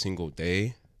every single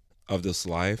day of this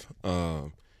life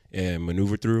and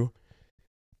maneuver through,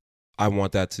 I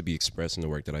want that to be expressed in the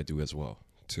work that I do as well,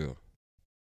 too.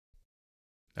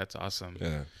 That's awesome.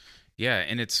 Yeah. Yeah,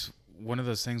 and it's one of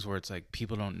those things where it's like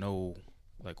people don't know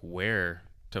like where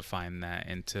to find that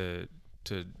and to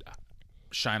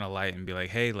shine a light and be like,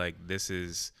 hey, like this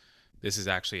is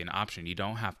actually an option. You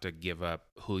don't have to give up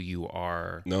who you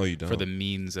are. No, you don't. For the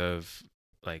means of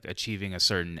like achieving a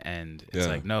certain end. It's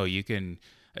like, no, you can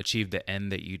achieve the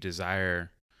end that you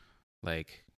desire,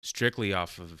 like strictly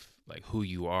off of like who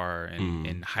you are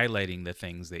and highlighting the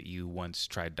things that you once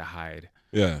tried to hide.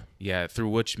 Yeah. Yeah. Through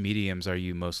which mediums are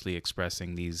you mostly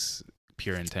expressing these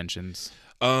pure intentions?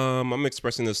 I'm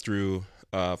expressing this through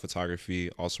photography,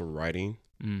 also writing.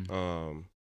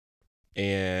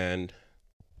 And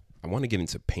I want to get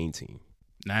into painting.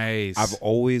 Nice. I've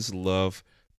always loved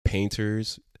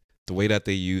painters, the way that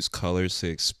they use colors to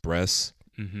express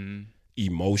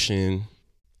emotion,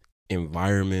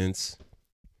 environments.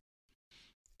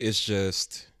 It's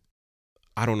just,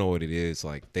 I don't know what it is.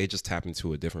 Like, they just tap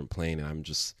into a different plane, and I'm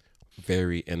just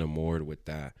very enamored with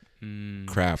that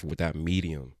craft, with that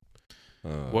medium.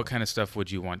 What kind of stuff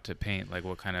would you want to paint? Like,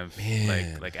 what kind of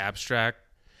like abstract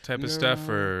type of stuff,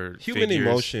 or human figures?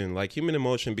 emotion? Like human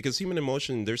emotion, because human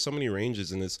emotion, there's so many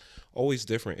ranges, and it's always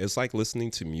different. It's like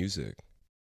listening to music.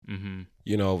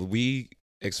 You know,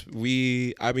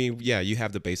 I mean, yeah, you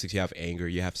have the basics. You have anger,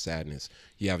 you have sadness,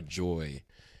 you have joy,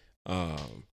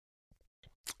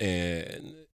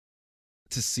 and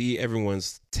to see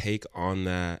everyone's take on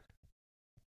that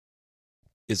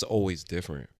is always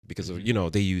different, because of, you know,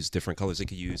 they use different colors. They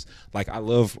could use, like, I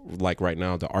love, like, right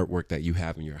now, the artwork that you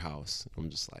have in your house. I'm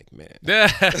just like, man,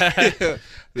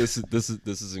 this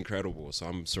is incredible. So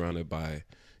I'm surrounded by,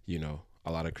 you know,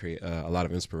 a lot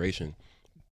of inspiration.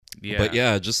 Yeah. But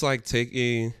yeah, just like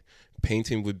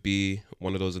painting would be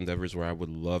one of those endeavors where I would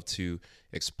love to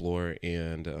explore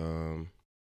and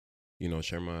you know,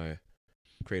 share my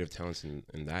creative talents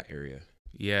in that area.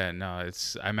 Yeah, no,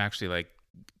 I'm actually like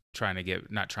I'm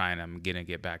gonna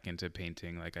get back into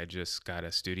painting. Like, I just got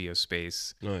a studio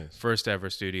space. Nice. First ever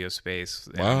studio space.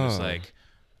 And wow. I was like,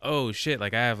 oh shit,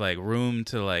 like I have like room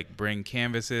to like bring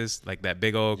canvases, like that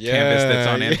big old canvas that's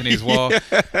on Anthony's wall.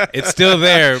 It's still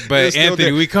there, but Anthony,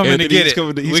 there. We coming to get it.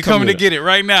 We coming to get it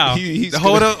right now.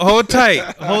 Hold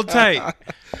tight.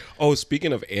 Oh,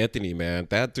 speaking of Anthony, man,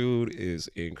 that dude is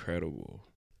incredible.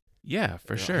 Yeah,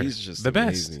 for sure. He's just the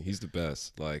amazing. best. He's the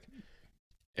best. Like,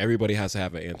 everybody has to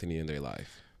have an Anthony in their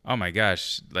life. Oh my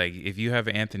gosh. Like, if you have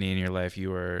Anthony in your life,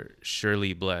 you are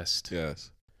surely blessed. Yes.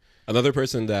 Another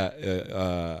person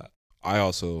that I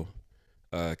also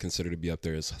consider to be up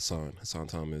there is Hassan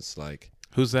Thomas. Like,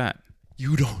 who's that?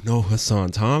 You don't know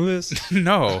Hassan Thomas?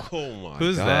 No. Oh my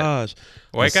who's gosh.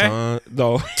 That? White Hassan, guy?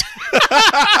 No.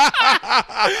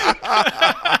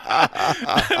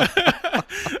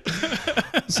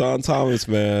 Hassan Thomas,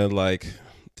 man. Like,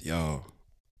 yo,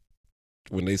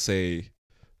 when I say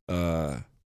that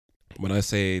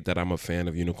I'm a fan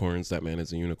of unicorns, that man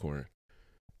is a unicorn.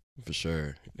 For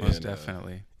sure. Most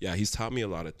definitely. Yeah, he's taught me a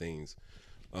lot of things.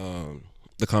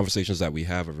 The conversations that we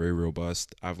have are very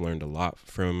robust. I've learned a lot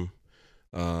from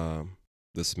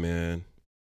this man.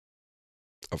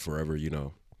 Forever, you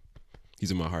know.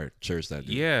 He's in my heart. Cherish that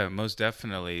dude. Yeah, most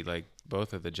definitely. Like,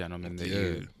 both of the gentlemen that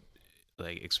you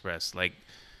like expressed. Like,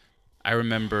 I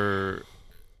remember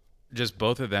just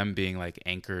both of them being like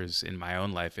anchors in my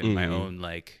own life, in my own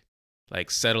like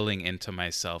settling into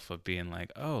myself of being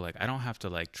like, oh, like I don't have to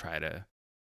like try to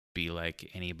be like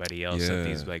anybody else at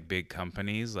these like big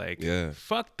companies. Like,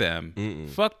 fuck them.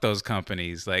 Fuck those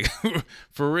companies. Like,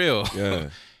 for real. Yeah.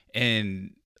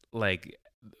 And like,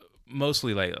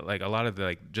 mostly like a lot of the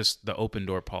like just the open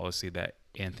door policy that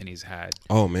Anthony's had.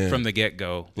 Oh man. From the get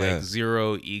go. Like,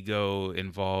 zero ego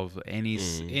involved, any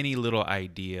little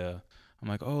idea. I'm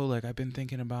like, oh, like I've been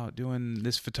thinking about doing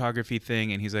this photography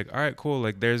thing. And he's like, all right, cool.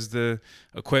 Like, there's the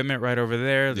equipment right over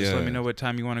there. Just let me know what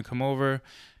time you want to come over,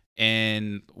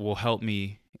 and will help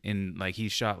me in, like, he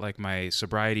shot like my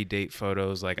sobriety date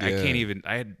photos. Like,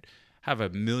 I have a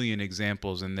million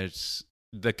examples, and there's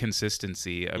the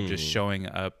consistency of just showing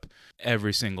up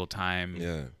every single time.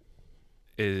 Yeah.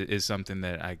 Is something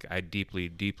that I deeply,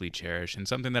 deeply cherish, and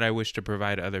something that I wish to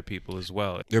provide other people as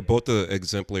well. They're both the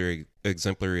exemplary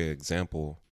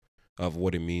example of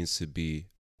what it means to be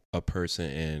a person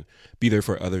and be there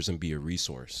for others and be a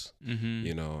resource,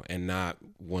 you know, and not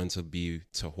one to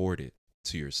hoard it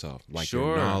to yourself. Like,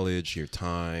 your knowledge, your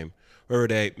time, wherever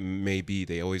that may be,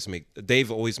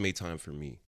 they've always made time for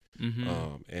me.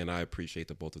 And I appreciate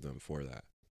the both of them for that.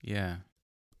 Yeah.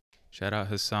 Shout out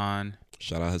Hassan.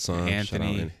 Anthony. Shout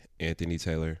out Anthony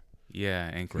Taylor. Yeah,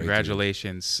 and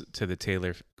congratulations to the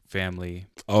Taylor family.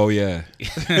 Oh yeah.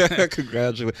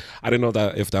 Congratulations. I didn't know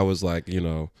that if that was like, you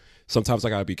know, sometimes I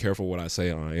gotta be careful what I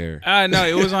say on air. No,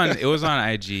 it was on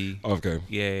IG. Okay.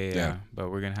 Yeah. But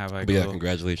we're gonna have like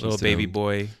congratulations, little baby him.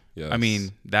 Boy. Yes. I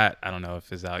mean, that I don't know if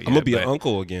it's out yet. I'm gonna be an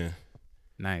uncle again.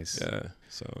 Nice. Yeah.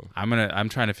 So I'm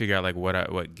trying to figure out like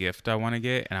what gift I want to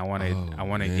get, and I want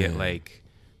to get like,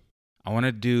 I want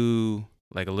to do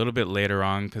like a little bit later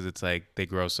on, because it's like they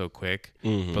grow so quick.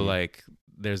 But like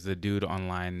there's the dude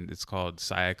online. It's called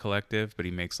Saya Collective, but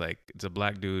he makes like, it's a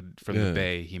black dude from the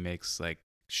Bay. He makes like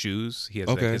shoes. He has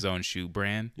like his own shoe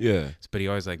brand. Yeah. But he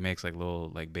always like makes like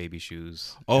little like baby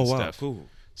shoes. Oh, and wow, stuff. cool.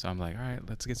 So I'm like, all right,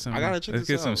 let's get some. I gotta check let's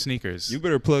this get some out. sneakers. You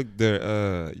better plug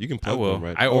their. You can plug them,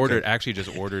 right? I ordered actually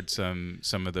just ordered some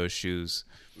of those shoes.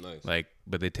 Nice. Like,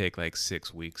 but they take like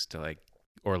 6 weeks to like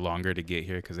or longer to get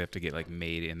here because they have to get like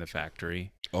made in the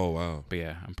factory. Oh wow. But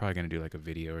yeah, I'm probably gonna do like a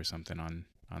video or something on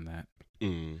that.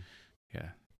 Yeah,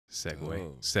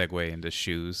 segue into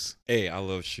shoes. Hey, I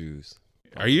love shoes.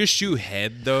 Are you a shoe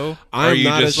head though? Are you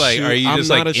just like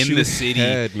in the city?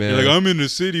 Head, man. You're like, I'm in the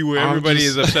city where everybody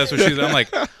is obsessed with shoes. I'm like,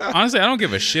 honestly, I don't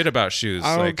give a shit about shoes.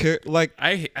 I don't care. Like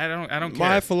I don't care.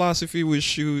 My philosophy with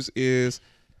shoes is,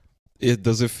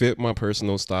 does it fit my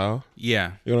personal style?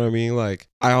 Yeah. You know what I mean? Like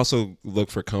I also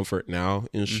look for comfort now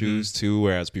in shoes too,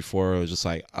 whereas before it was just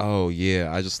like, oh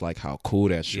yeah, I just like how cool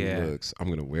that shoe looks. I'm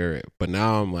gonna wear it. But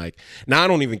now I'm like, now I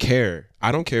don't even care.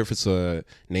 I don't care if it's a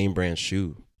name brand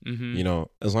shoe. You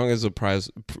know, as long as the price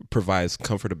provides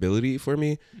comfortability for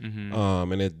me,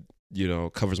 and it, you know,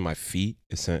 covers my feet,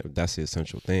 that's the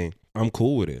essential thing. I'm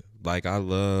cool with it. Like I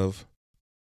love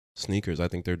sneakers. I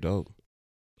think they're dope,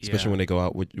 especially when they go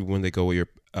out with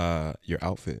your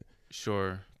outfit.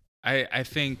 Sure. I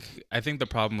think the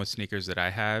problem with sneakers that I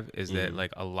have is that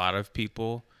like a lot of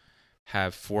people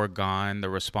have foregone the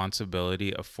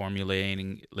responsibility of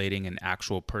formulating an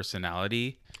actual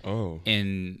personality.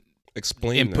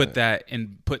 Explain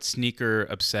and put sneaker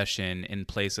obsession in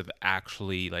place of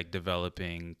actually like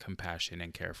developing compassion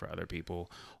and care for other people,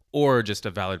 or just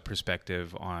a valid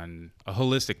perspective on a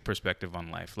holistic perspective on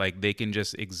life. Like they can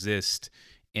just exist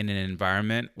in an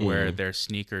environment where their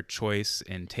sneaker choice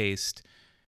and taste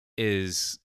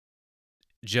is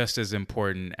just as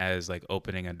important as like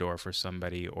opening a door for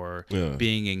somebody or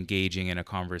being engaging in a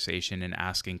conversation and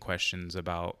asking questions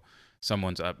about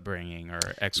someone's upbringing or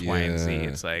X, Y, and Z.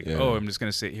 It's like, oh, I'm just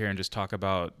going to sit here and just talk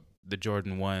about the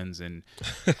Jordan 1s and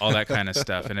all that kind of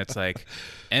stuff. And it's like,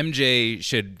 MJ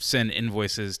should send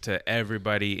invoices to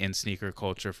everybody in sneaker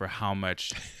culture for how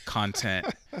much content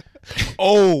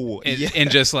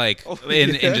and just like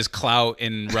and just clout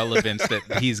and relevance that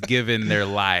he's given their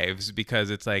lives, because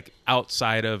it's like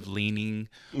outside of leaning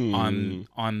on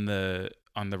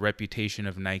the reputation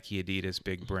of Nike, Adidas,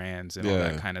 big brands and all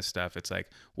that kind of stuff. It's like,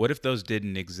 what if those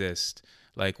didn't exist?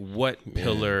 Like what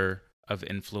pillar of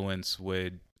influence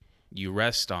would you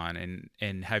rest on?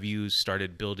 And have you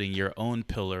started building your own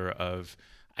pillar of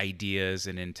ideas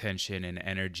and intention and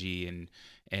energy,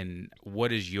 and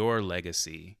what is your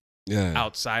legacy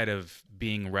outside of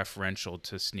being referential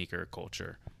to sneaker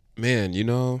culture? Man, you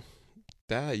know,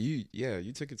 that you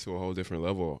took it to a whole different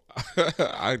level.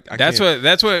 That's what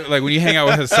like when you hang out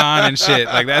with Hassan and shit,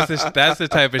 like that's the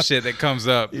type of shit that comes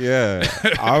up. Yeah.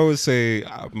 I would say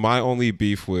my only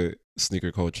beef with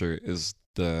sneaker culture is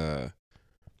the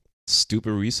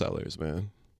stupid resellers,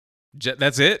 man.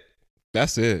 That's it?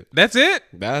 That's it.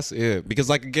 Because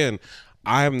like, again,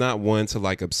 I am not one to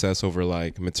like obsess over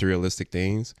like materialistic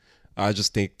things. I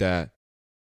just think that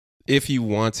if you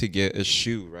want to get a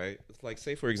shoe, right? Like,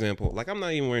 say for example, like I'm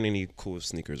not even wearing any cool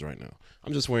sneakers right now.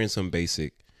 I'm just wearing some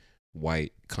basic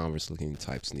white Converse looking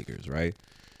type sneakers, right?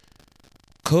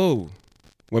 Cool.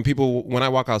 When I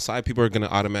walk outside, people are gonna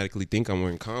automatically think I'm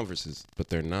wearing Converses, but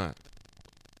they're not.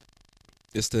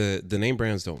 It's the name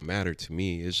brands don't matter to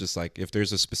me. It's just like if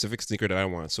there's a specific sneaker that I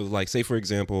want. So like, say for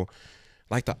example,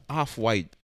 like the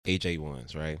Off-White AJ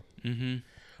ones, right?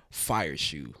 Fire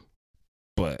shoe,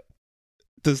 but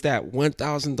does that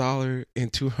 $1,000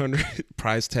 and $200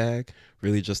 price tag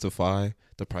really justify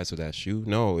the price of that shoe?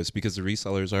 No, it's because the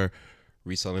resellers are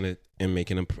reselling it and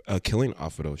making a killing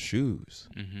off of those shoes.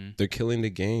 They're killing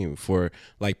the game for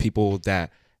like people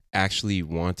that actually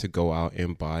want to go out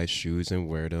and buy shoes and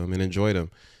wear them and enjoy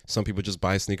them. Some people just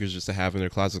buy sneakers just to have in their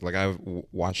closet. Like I've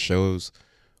watched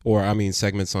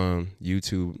segments on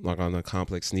YouTube, like on the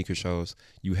Complex sneaker shows.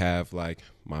 You have like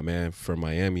my man from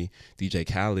Miami, DJ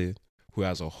Khaled, who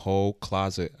has a whole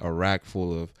closet, a rack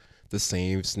full of the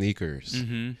same sneakers,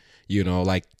 you know,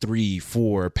 like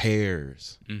 3-4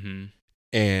 pairs.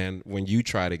 And when you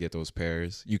try to get those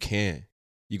pairs, you can't.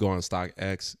 You go on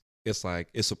StockX, it's like,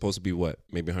 it's supposed to be what,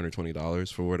 maybe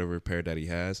 $120 for whatever pair that he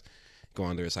has. Go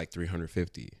on there, it's like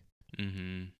 $350.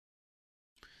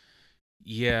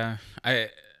 Yeah,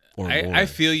 I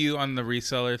feel you on the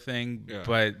reseller thing,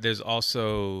 but there's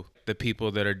also the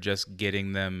people that are just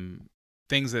getting them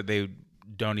things that they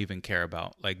don't even care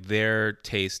about. Like their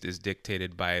taste is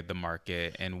dictated by the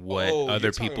market and what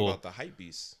other people. About the hype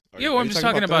beasts. Yeah, well, I'm just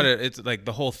talking about it. It's like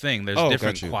the whole thing. There's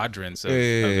different quadrants of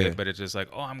it, but it's just like,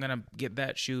 oh, I'm gonna get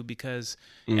that shoe because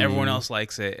everyone else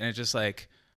likes it, and it's just like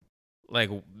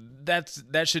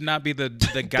that should not be the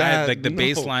guide, like the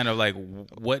baseline of like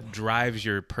what drives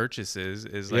your purchases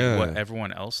is like what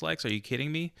everyone else likes. Are you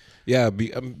kidding me? Yeah,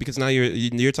 because now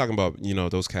you're talking about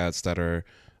those cats that are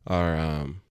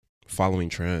following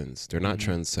trends. They're not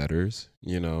trendsetters.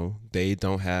 They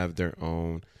don't have their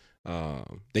own.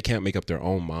 They can't make up their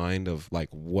own mind of like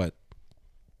what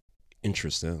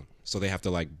interests them. So they have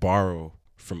to like borrow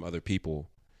from other people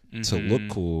to look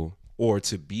cool or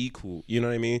to be cool. You know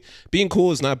what I mean? Being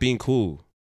cool is not being cool.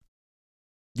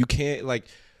 You can't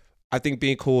I think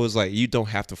being cool is like you don't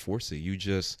have to force it.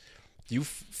 You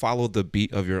follow the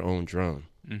beat of your own drum.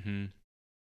 Mm-hmm.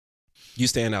 You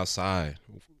stand outside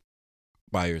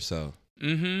by yourself.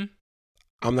 Mm-hmm.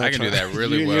 I can do that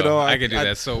really well. I can do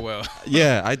that so well.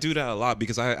 Yeah, I do that a lot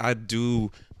because I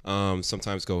do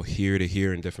sometimes go here to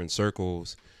here in different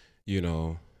circles.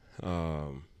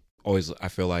 Always I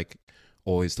feel like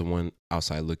always the one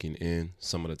outside looking in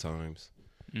some of the times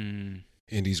in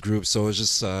these groups. So it's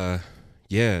just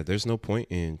there's no point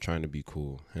in trying to be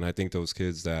cool. And I think those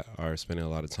kids that are spending a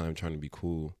lot of time trying to be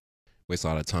cool waste a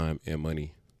lot of time and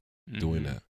money doing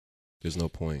that. There's no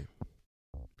point.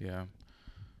 Yeah.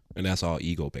 And that's all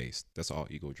ego based. That's all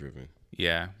ego driven.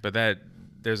 Yeah, but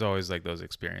there's always like those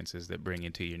experiences that bring you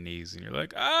to your knees, and you're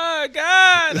like, "Oh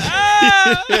God,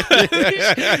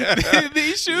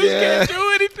 these shoes can't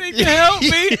do anything to help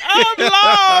me. I'm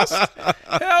lost.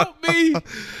 Help me."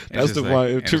 That's the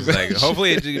one. Like,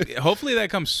 hopefully that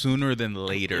comes sooner than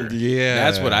later. Yeah,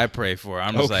 that's what I pray for.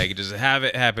 I'm just like, just have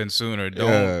it happen sooner.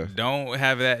 Don't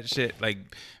have that shit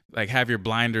like have your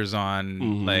blinders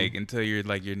on like until you're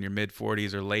in your mid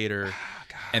 40s or later,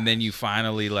 and then you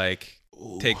finally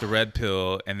take the red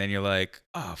pill, and then you're like,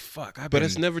 oh fuck. But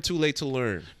it's never too late to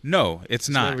learn. No, it's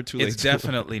not. It's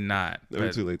definitely not.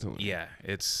 Never too late to learn. Yeah,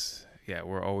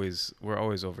 we're always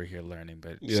over here learning,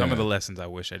 but some of the lessons I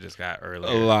wish I just got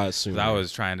earlier. A lot sooner. I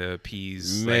was trying to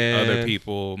appease other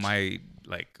people. My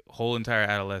whole entire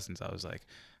adolescence, I was like,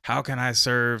 how can I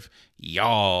serve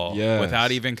y'all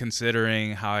without even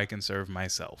considering how I can serve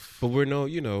myself? But we're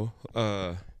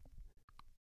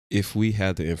if we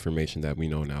had the information that we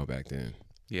know now back then.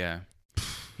 Yeah.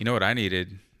 You know what I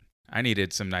needed? I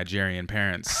needed some Nigerian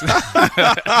parents.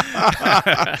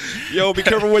 Yo, be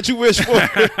careful what you wish for.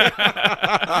 Be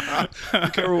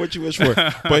careful what you wish for.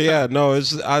 But yeah, no,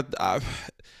 it's I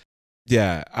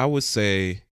would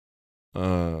say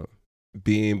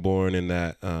being born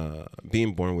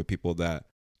with people that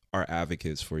are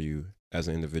advocates for you as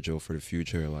an individual for the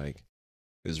future,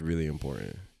 is really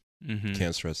important.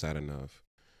 Can't stress that enough.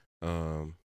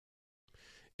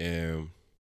 And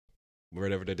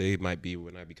whatever the day might be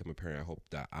when I become a parent, I hope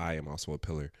that I am also a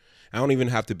pillar. I don't even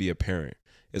have to be a parent.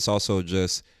 It's also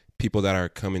just people that are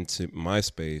coming to my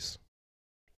space.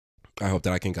 I hope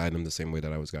that I can guide them the same way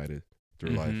that I was guided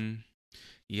through life.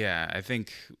 Yeah, I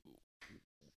think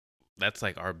that's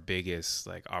our biggest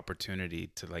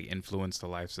opportunity to influence the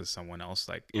lives of someone else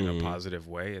in a positive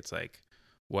way. It's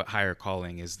what higher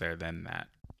calling is there than that?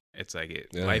 It's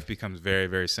life becomes very,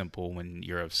 very simple when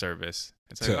you're of service.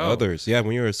 It's to others. Yeah,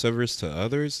 when you're of service to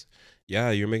others,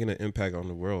 you're making an impact on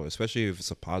the world, especially if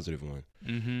it's a positive one.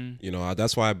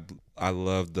 That's why I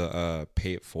love the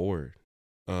pay it forward.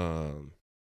 Even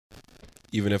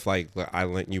if I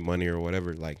lent you money or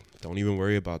whatever, don't even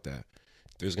worry about that.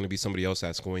 There's going to be somebody else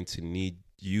that's going to need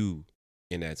you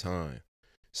in that time.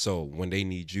 So when they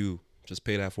need you, just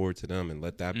pay that forward to them and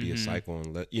let that be a cycle,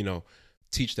 and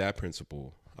teach that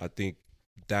principle. I think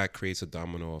that creates a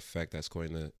domino effect that's going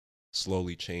to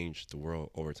slowly change the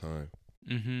world over time.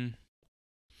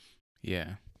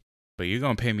 Yeah. But you're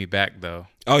going to pay me back though.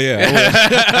 Oh yeah.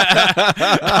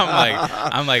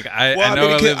 I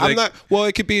know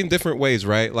it could be in different ways,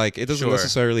 right? It doesn't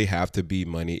necessarily have to be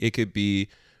money. It could be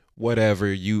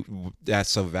whatever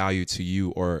that's of value to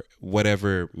you, or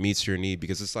whatever meets your need,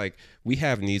 because it's we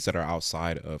have needs that are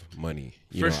outside of money,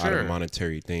 out of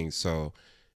monetary things. So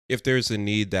if there's a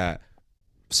need that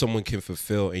someone can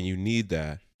fulfill and you need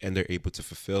that, and they're able to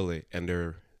fulfill it, and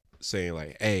they're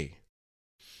saying hey,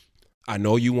 I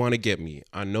know you want to get me,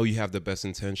 I know you have the best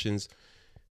intentions,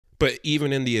 but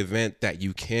even in the event that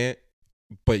you can't,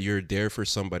 but you're there for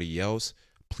somebody else,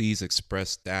 please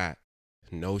express that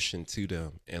notion to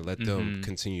them and let them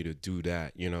continue to do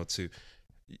that, to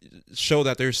show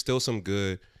that there's still some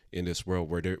good in this world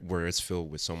where it's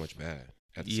filled with so much bad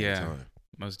at the same time.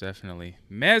 Most definitely.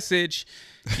 Message.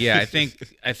 Yeah, I think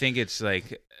it's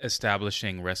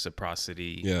establishing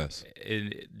reciprocity. Yes.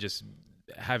 Just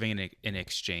having an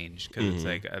exchange, because it's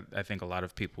like I think a lot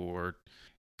of people were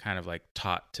kind of like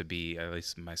taught to be, at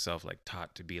least myself, like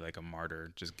taught to be like a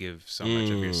martyr, just give so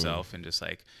much of yourself and just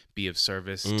like be of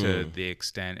service to the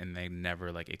extent, and they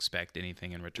never like expect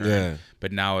anything in return.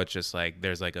 But now it's just like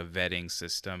there's like a vetting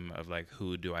system of like,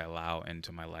 who do I allow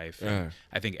into my life? And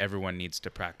I think everyone needs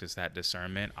to practice that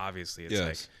discernment. Obviously it's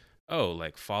like, oh,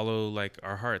 like follow like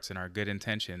our hearts and our good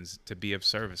intentions to be of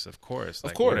service. Of course.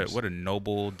 Like, what a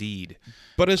noble deed.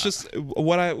 But it's just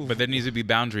but there needs to be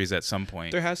boundaries at some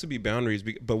point. There has to be boundaries,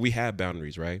 but we have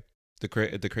boundaries, right? The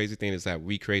crazy thing is that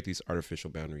we create these artificial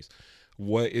boundaries.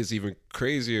 What is even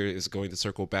crazier is going to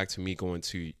circle back to me going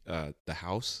to the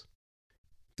house.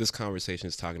 This conversation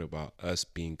is talking about us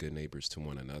being good neighbors to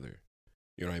one another.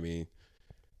 You know what I mean?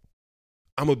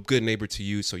 I'm a good neighbor to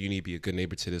you, so you need to be a good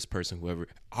neighbor to this person, whoever.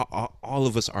 All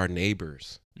of us are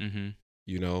neighbors.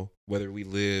 You know, whether we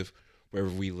live,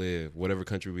 wherever we live, whatever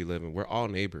country we live in, we're all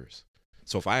neighbors.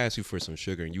 So if I ask you for some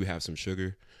sugar and you have some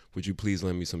sugar, would you please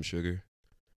lend me some sugar?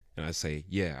 And I say,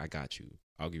 yeah, I got you.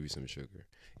 I'll give you some sugar.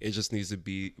 It just needs to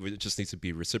be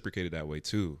reciprocated that way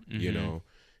too. You know,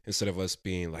 instead of us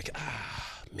being like,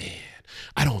 man,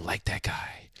 I don't like that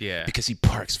guy. Yeah. Because he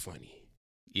parks funny.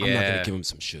 Yeah. I'm not gonna give him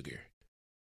some sugar.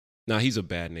 Now he's a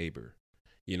bad neighbor,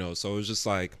 you know. So it's just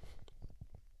like,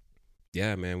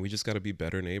 yeah, man, we just got to be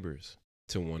better neighbors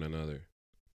to one another.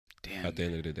 Damn. At the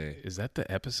end of the day, is that the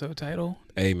episode title?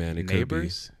 Hey, man, it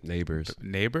neighbors, could be.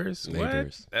 Neighbors.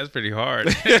 What? That's pretty hard.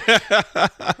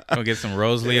 I'll get some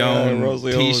Rose Leone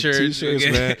t-shirts,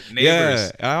 man.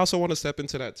 Yeah, I also want to step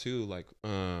into that too, like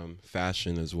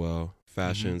fashion as well.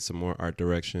 Fashion, some more art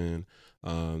direction,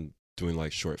 doing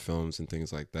like short films and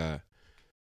things like that.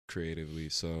 Creatively,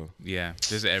 so yeah,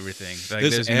 there's everything. Like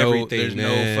there's no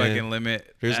fucking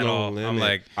limit. There's at no all. limit. I'm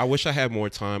like, I wish I had more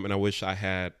time, and I wish I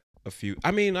had a few.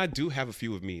 I mean, I do have a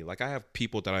few of me. Like I have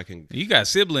people that I can. You got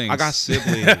siblings. I got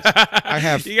siblings. I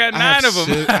have. You got 9 of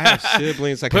them. I have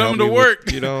siblings that can put help them to me work.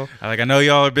 With, you know. I know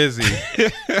y'all are busy.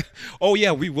 Oh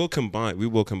yeah, we will combine.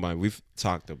 We've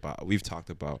talked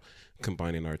about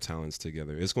combining our talents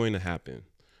together. It's going to happen.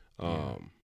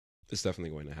 It's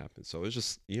definitely going to happen. So it's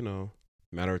just, you know,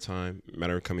 matter of time,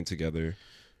 matter of coming together,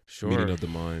 meeting of the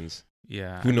minds.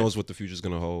 Yeah. Who knows what the future's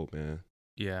gonna hold, man?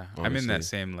 Yeah. Honestly. I'm in that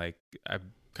same, like,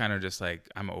 I'm kind of just like,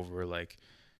 I'm over like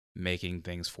making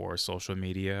things for social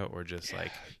media, or just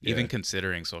like even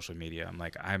considering social media. I'm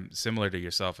like, I'm similar to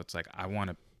yourself. It's like, I want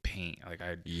to paint. Like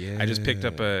I just picked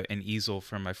up an easel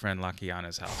from my friend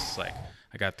Lakiana's house. Like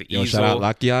I got the easel. Shout out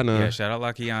Lakiana. Yeah, shout out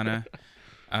Lakiana.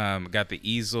 Got the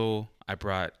easel. I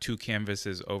brought 2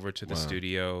 canvases over to the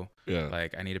studio. Yeah.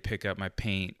 Like I need to pick up my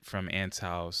paint from Ant's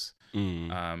house.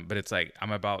 But it's like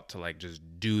I'm about to like just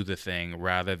do the thing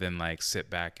rather than like sit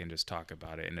back and just talk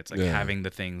about it. And it's like having the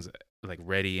things like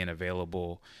ready and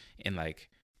available, and like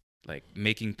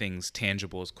making things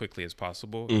tangible as quickly as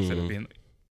possible,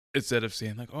 instead of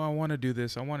saying like, oh, I want to do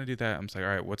this, I want to do that. I'm just like,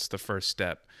 all right, what's the first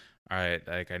step? All right,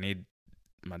 like I need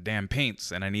my damn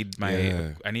paints, and I need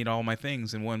I need all my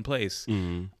things in one place.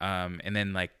 And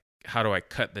then like, how do I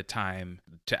cut the time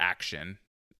to action?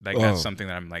 Like that's something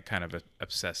that I'm like kind of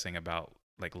obsessing about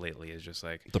like lately, is just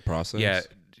like the process. Yeah,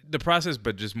 the process,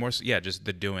 but just more just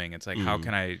the doing. It's like, how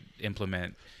can I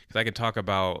implement? Because I could talk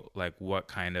about like what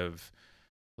kind of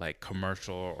like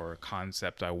commercial or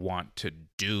concept I want to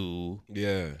do,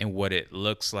 and what it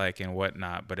looks like and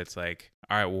whatnot, but it's like,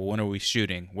 all right, well, when are we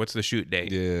shooting? What's the shoot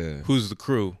date? Who's the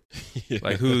crew?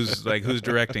 Like who's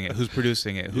directing it? Who's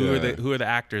producing it? Who are the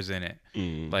actors in it?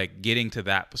 Like getting to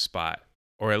that spot,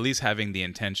 or at least having the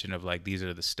intention of like, these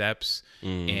are the steps,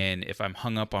 and if I'm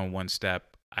hung up on one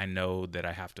step, I know that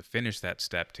I have to finish that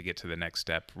step to get to the next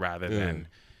step, rather than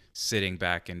sitting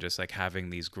back and just like having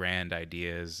these grand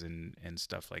ideas and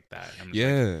stuff like that.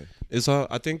 It's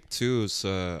I think too is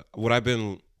what I've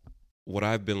been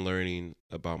learning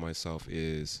about myself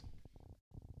is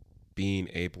being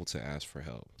able to ask for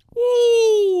help.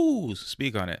 Woo!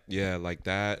 Speak on it. Yeah, like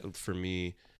that for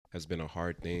me has been a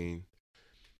hard thing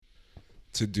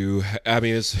to do. I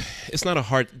mean, it's not a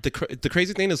hard. The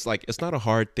crazy thing is like, it's not a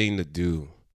hard thing to do.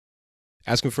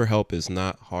 Asking for help is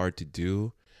not hard to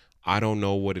do. I don't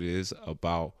know what it is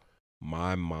about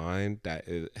my mind that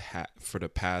for the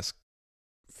past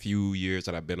few years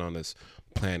that I've been on this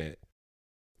planet,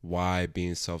 why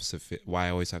I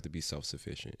always have to be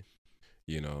self-sufficient,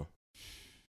 you know?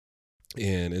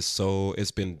 And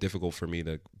it's been difficult for me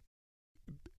to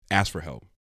ask for help.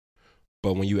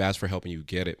 But when you ask for help and you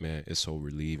get it, man, it's so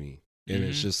relieving. And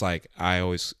it's just like,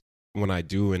 when I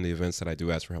do in the events that I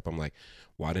do ask for help, I'm like,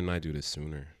 why didn't I do this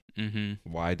sooner?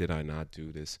 Why did I not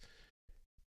do this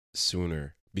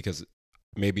sooner? Because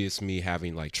maybe it's me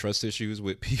having like trust issues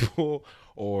with people,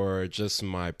 or just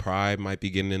my pride might be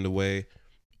getting in the way.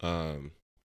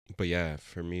 But yeah,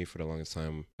 for me, for the longest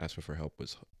time, asking for help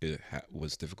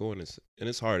was difficult, and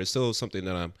it's hard. It's still something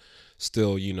that I'm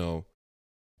still,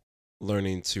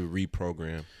 learning to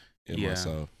reprogram in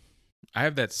myself. I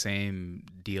have that same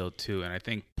deal too, and I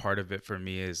think part of it for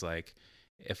me is like,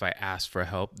 if I ask for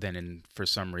help, then for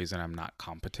some reason I'm not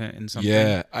competent in something.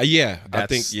 Yeah, I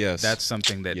think yes, that's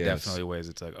something that definitely weighs.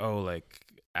 It's like, oh, like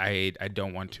I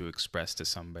don't want to express to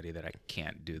somebody that I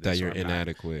can't do this. That you're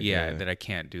inadequate. Yeah, that I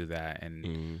can't do that,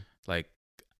 and like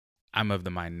I'm of the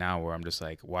mind now where I'm just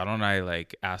like, why don't I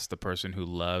like ask the person who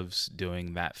loves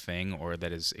doing that thing or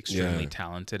that is extremely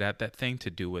talented at that thing to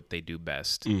do what they do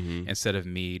best instead of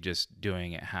me just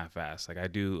doing it half-assed. Like I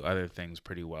do other things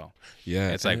pretty well.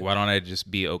 Yeah. It's like, why don't I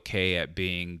just be okay at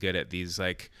being good at these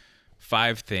like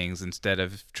 5 things instead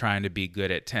of trying to be good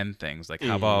at 10 things? Like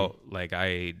how about like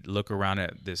I look around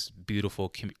at this beautiful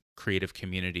creative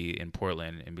community in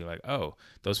Portland and be like, oh,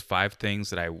 those 5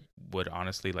 things that I would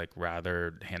honestly like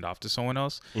rather hand off to someone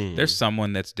else. There's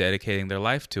someone that's dedicating their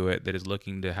life to it that is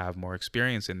looking to have more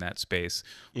experience in that space.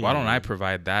 Why don't I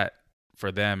provide that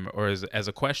for them? Or as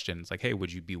a question, it's like, hey,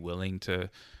 would you be willing to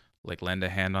like lend a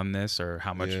hand on this, or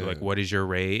how much, like, what is your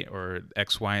rate, or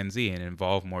X, Y, and Z, and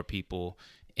involve more people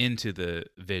into the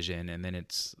vision. And then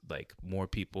it's like more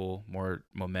people, more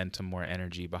momentum, more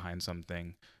energy behind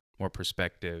something, more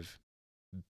perspective,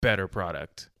 better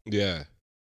product. Yeah.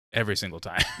 Every single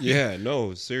time. Yeah,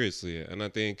 no, seriously. And I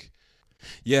think,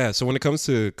 so when it comes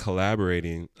to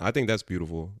collaborating, I think that's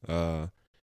beautiful. I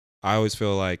always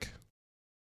feel like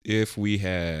if we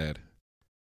had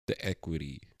the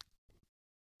equity,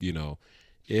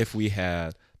 if we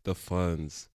had the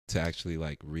funds to actually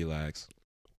like relax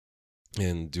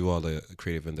and do all the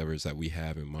creative endeavors that we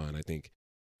have in mind, I think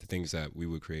the things that we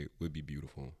would create would be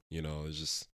beautiful. It's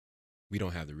just, we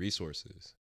don't have the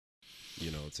resources,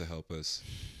 to help us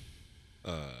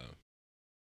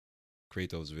create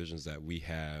those visions that we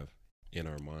have in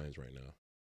our minds right now.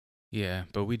 Yeah,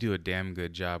 but we do a damn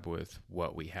good job with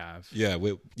what we have. Yeah,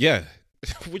 like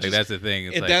that's the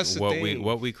thing. It's like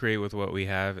what we create with what we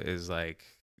have is like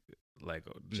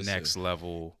just next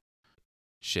level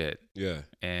shit. Yeah,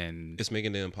 and it's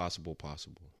making the impossible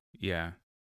possible. Yeah,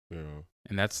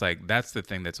 and that's the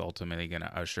thing that's ultimately going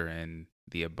to usher in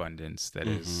the abundance that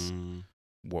is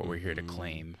what we're here to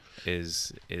claim,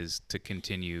 is to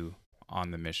continue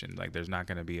on the mission. Like there's not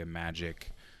going to be a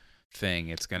magic thing.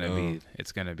 It's going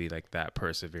to be like that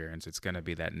perseverance. It's going to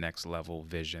be that next level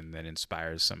vision that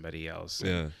inspires somebody else.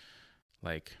 Yeah. And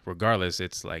like regardless,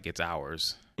 it's like it's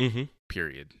ours.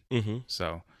 Period.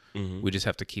 So we just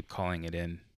have to keep calling it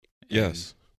in.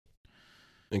 Yes.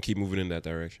 And keep moving in that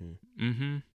direction.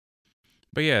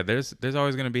 But yeah, there's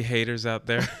always gonna be haters out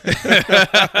there.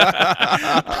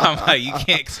 I'm like, you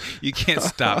can't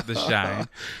stop the shine.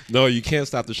 No, you can't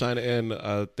stop the shine. And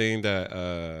a thing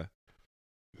that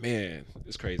man,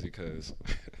 it's crazy because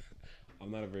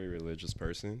I'm not a very religious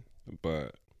person,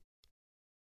 but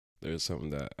there's something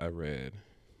that I read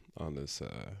on this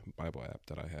Bible app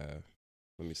that I have.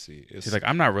 Let me see. He's like,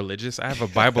 I'm not religious. I have a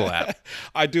Bible app.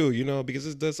 I do, because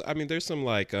it does. I mean, there's some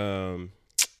like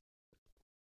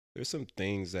there's some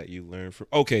things that you learn from.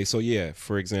 Okay, so yeah,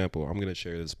 for example, I'm gonna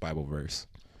share this Bible verse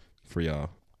for y'all,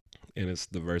 and it's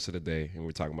the verse of the day, and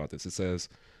we're talking about this. It says,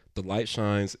 "The light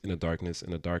shines in the darkness,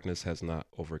 and the darkness has not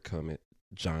overcome it."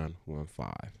 John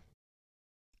 1:5.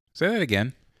 Say that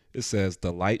again. It says,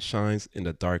 "The light shines in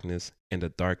the darkness, and the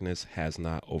darkness has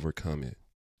not overcome it."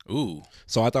 Ooh.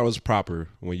 So I thought it was proper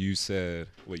when you said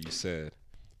what you said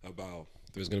about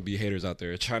there's gonna be haters out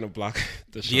there trying to block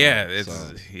the shine.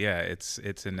 Yeah,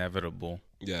 it's inevitable.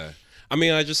 Yeah, I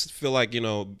mean, I just feel like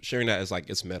sharing that is like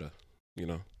it's meta,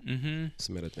 it's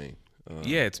a meta thing.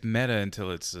 Yeah, it's meta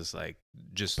until it's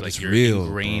just like your real,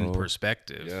 ingrained bro.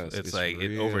 perspective. Yes, it's like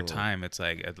over time, it's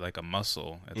like a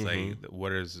muscle. It's like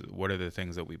what are the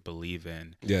things that we believe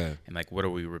in? Yeah, and like what are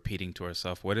we repeating to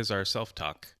ourselves? What is our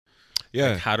self-talk?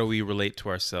 Yeah. Like, how do we relate to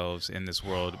ourselves in this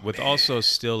world with also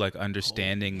still like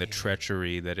understanding the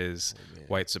treachery that is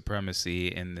white supremacy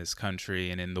in this country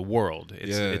and in the world?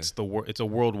 It's a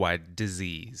worldwide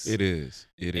disease. It is.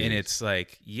 And it's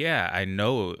like, yeah, I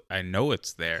know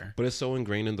it's there. But it's so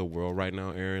ingrained in the world right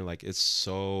now, Aaron. Like it's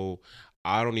so,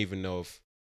 I don't even know if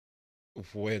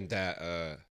when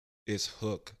that its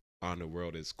hook on the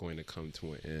world is going to come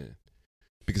to an end,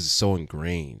 because it's so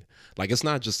ingrained. Like it's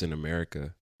not just in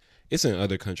America. It's in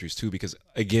other countries too, because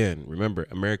again, remember,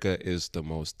 America is the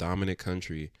most dominant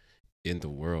country in the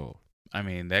world. I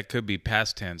mean, that could be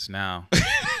past tense now.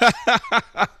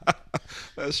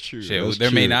 That's true. Shit, That's there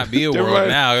true. may not be a world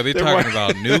now. They're talking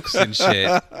about nukes and shit.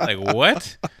 Like,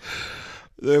 what?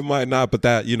 There might not, but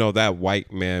that, that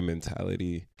white man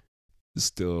mentality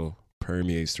still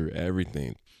permeates through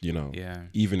everything, Yeah.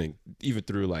 even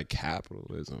through like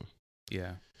capitalism.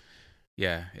 Yeah.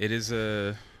 Yeah. It is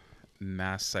a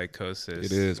mass psychosis.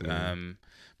 It is, man.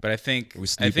 But I think we're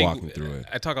sleepwalking through it.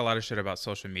 I talk a lot of shit about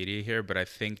social media here, but I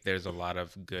think there's a lot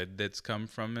of good that's come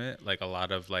from it. Like a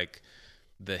lot of like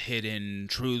the hidden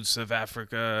truths of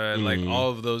Africa, like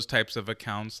all of those types of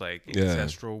accounts, like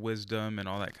ancestral wisdom and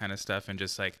all that kind of stuff, and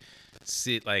just like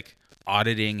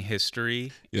auditing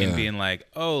history and being like,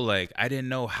 oh, like I didn't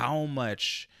know how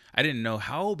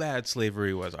bad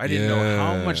slavery was. I didn't know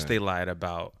how much they lied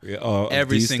about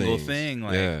every single thing.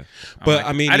 Like, but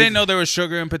I didn't know there was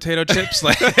sugar in potato chips,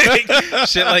 like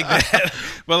shit like that.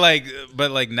 But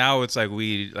like now it's like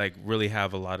we like really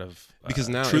have a lot of because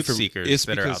now truth seekers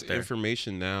that are out there.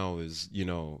 Information now is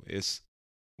it's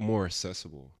more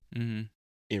accessible in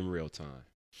real time,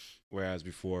 whereas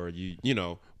before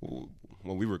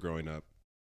when we were growing up,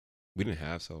 we didn't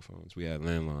have cell phones. We had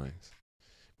landlines.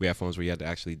 We had phones where you had to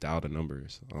actually dial the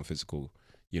numbers on physical,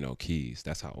 keys.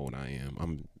 That's how old I am.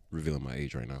 I'm revealing my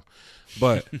age right now.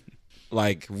 But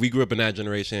like we grew up in that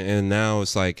generation, and now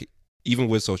it's like even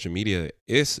with social media,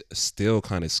 it's still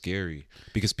kind of scary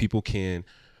because people can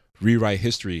rewrite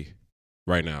history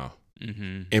right now,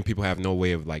 and people have no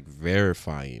way of like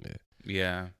verifying it.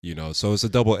 Yeah, so it's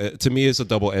to me it's a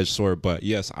double-edged sword. But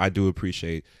yes, I do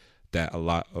appreciate that a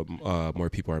lot of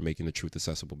more people are making the truth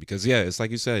accessible because it's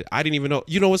like you said, I didn't even know.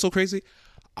 You know what's so crazy?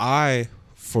 I,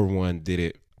 for one, did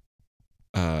it.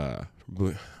 Man,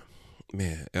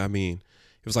 I mean,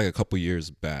 it was like a couple years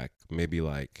back, maybe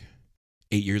like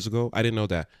 8 years ago. I didn't know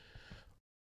that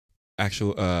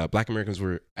actual Black Americans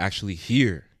were actually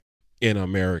here in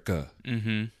America.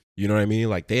 You know what I mean?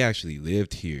 Like they actually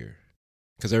lived here.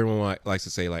 Because everyone likes to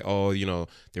say like, oh,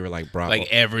 they were like brought like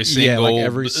every single,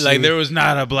 like there was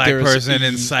not a black person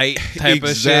in sight type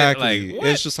of shit. Like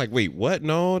it's just like, wait, what?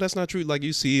 No, that's not true. Like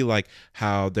you see like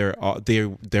how there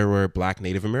were Black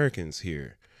Native Americans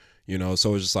here,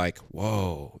 so it's just like,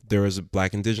 whoa, there was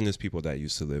Black indigenous people that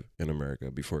used to live in America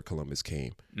before Columbus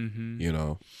came.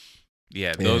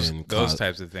 Yeah, those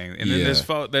types of things. And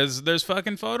then there's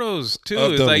fucking photos too.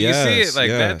 It's like you see it like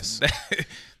that.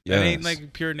 That ain't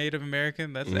like pure Native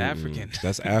American. That's African.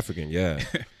 That's African, yeah.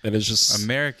 And it's just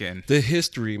American. The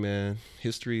history, man.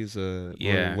 History is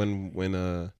when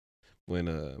one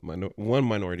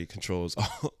minority controls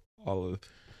all of.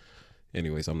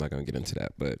 Anyways, I'm not gonna get into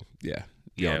that, but yeah.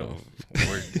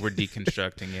 We're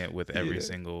deconstructing it with every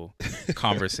single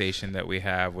conversation that we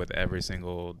have, with every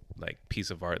single like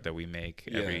piece of art that we make,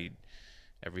 every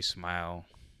smile,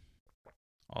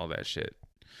 all that shit.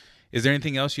 Is there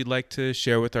anything else you'd like to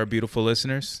share with our beautiful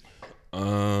listeners?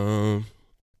 I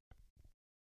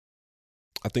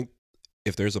think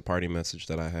if there's a party message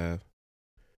that I have,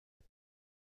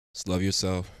 just love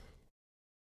yourself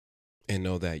and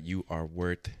know that you are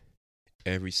worth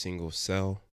every single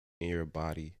cell in your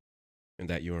body and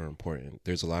that you are important.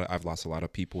 I've lost a lot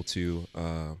of people to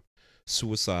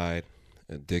suicide,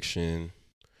 addiction,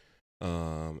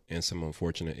 and some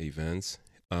unfortunate events.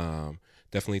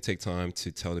 Definitely take time to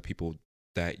tell the people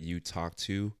that you talk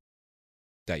to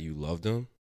that you love them,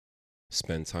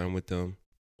 spend time with them,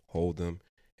 hold them,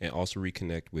 and also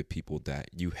reconnect with people that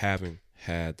you haven't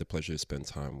had the pleasure to spend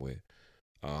time with.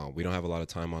 We don't have a lot of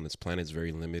time on this planet. It's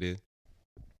very limited.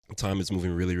 Time is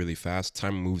moving really, really fast.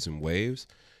 Time moves in waves.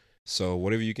 So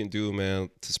whatever you can do, man,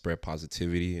 to spread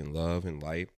positivity and love and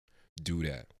light, do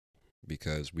that.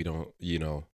 Because we don't,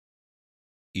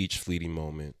 each fleeting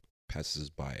moment passes us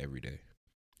by every day.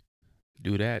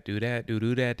 Do that. Do that. Do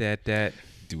that. That.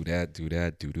 Do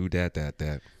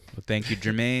that. Well, thank you,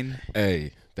 Jermaine.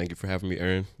 Hey, thank you for having me,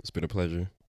 Aaron. It's been a pleasure.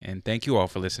 And thank you all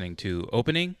for listening to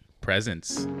Opening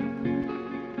Presents.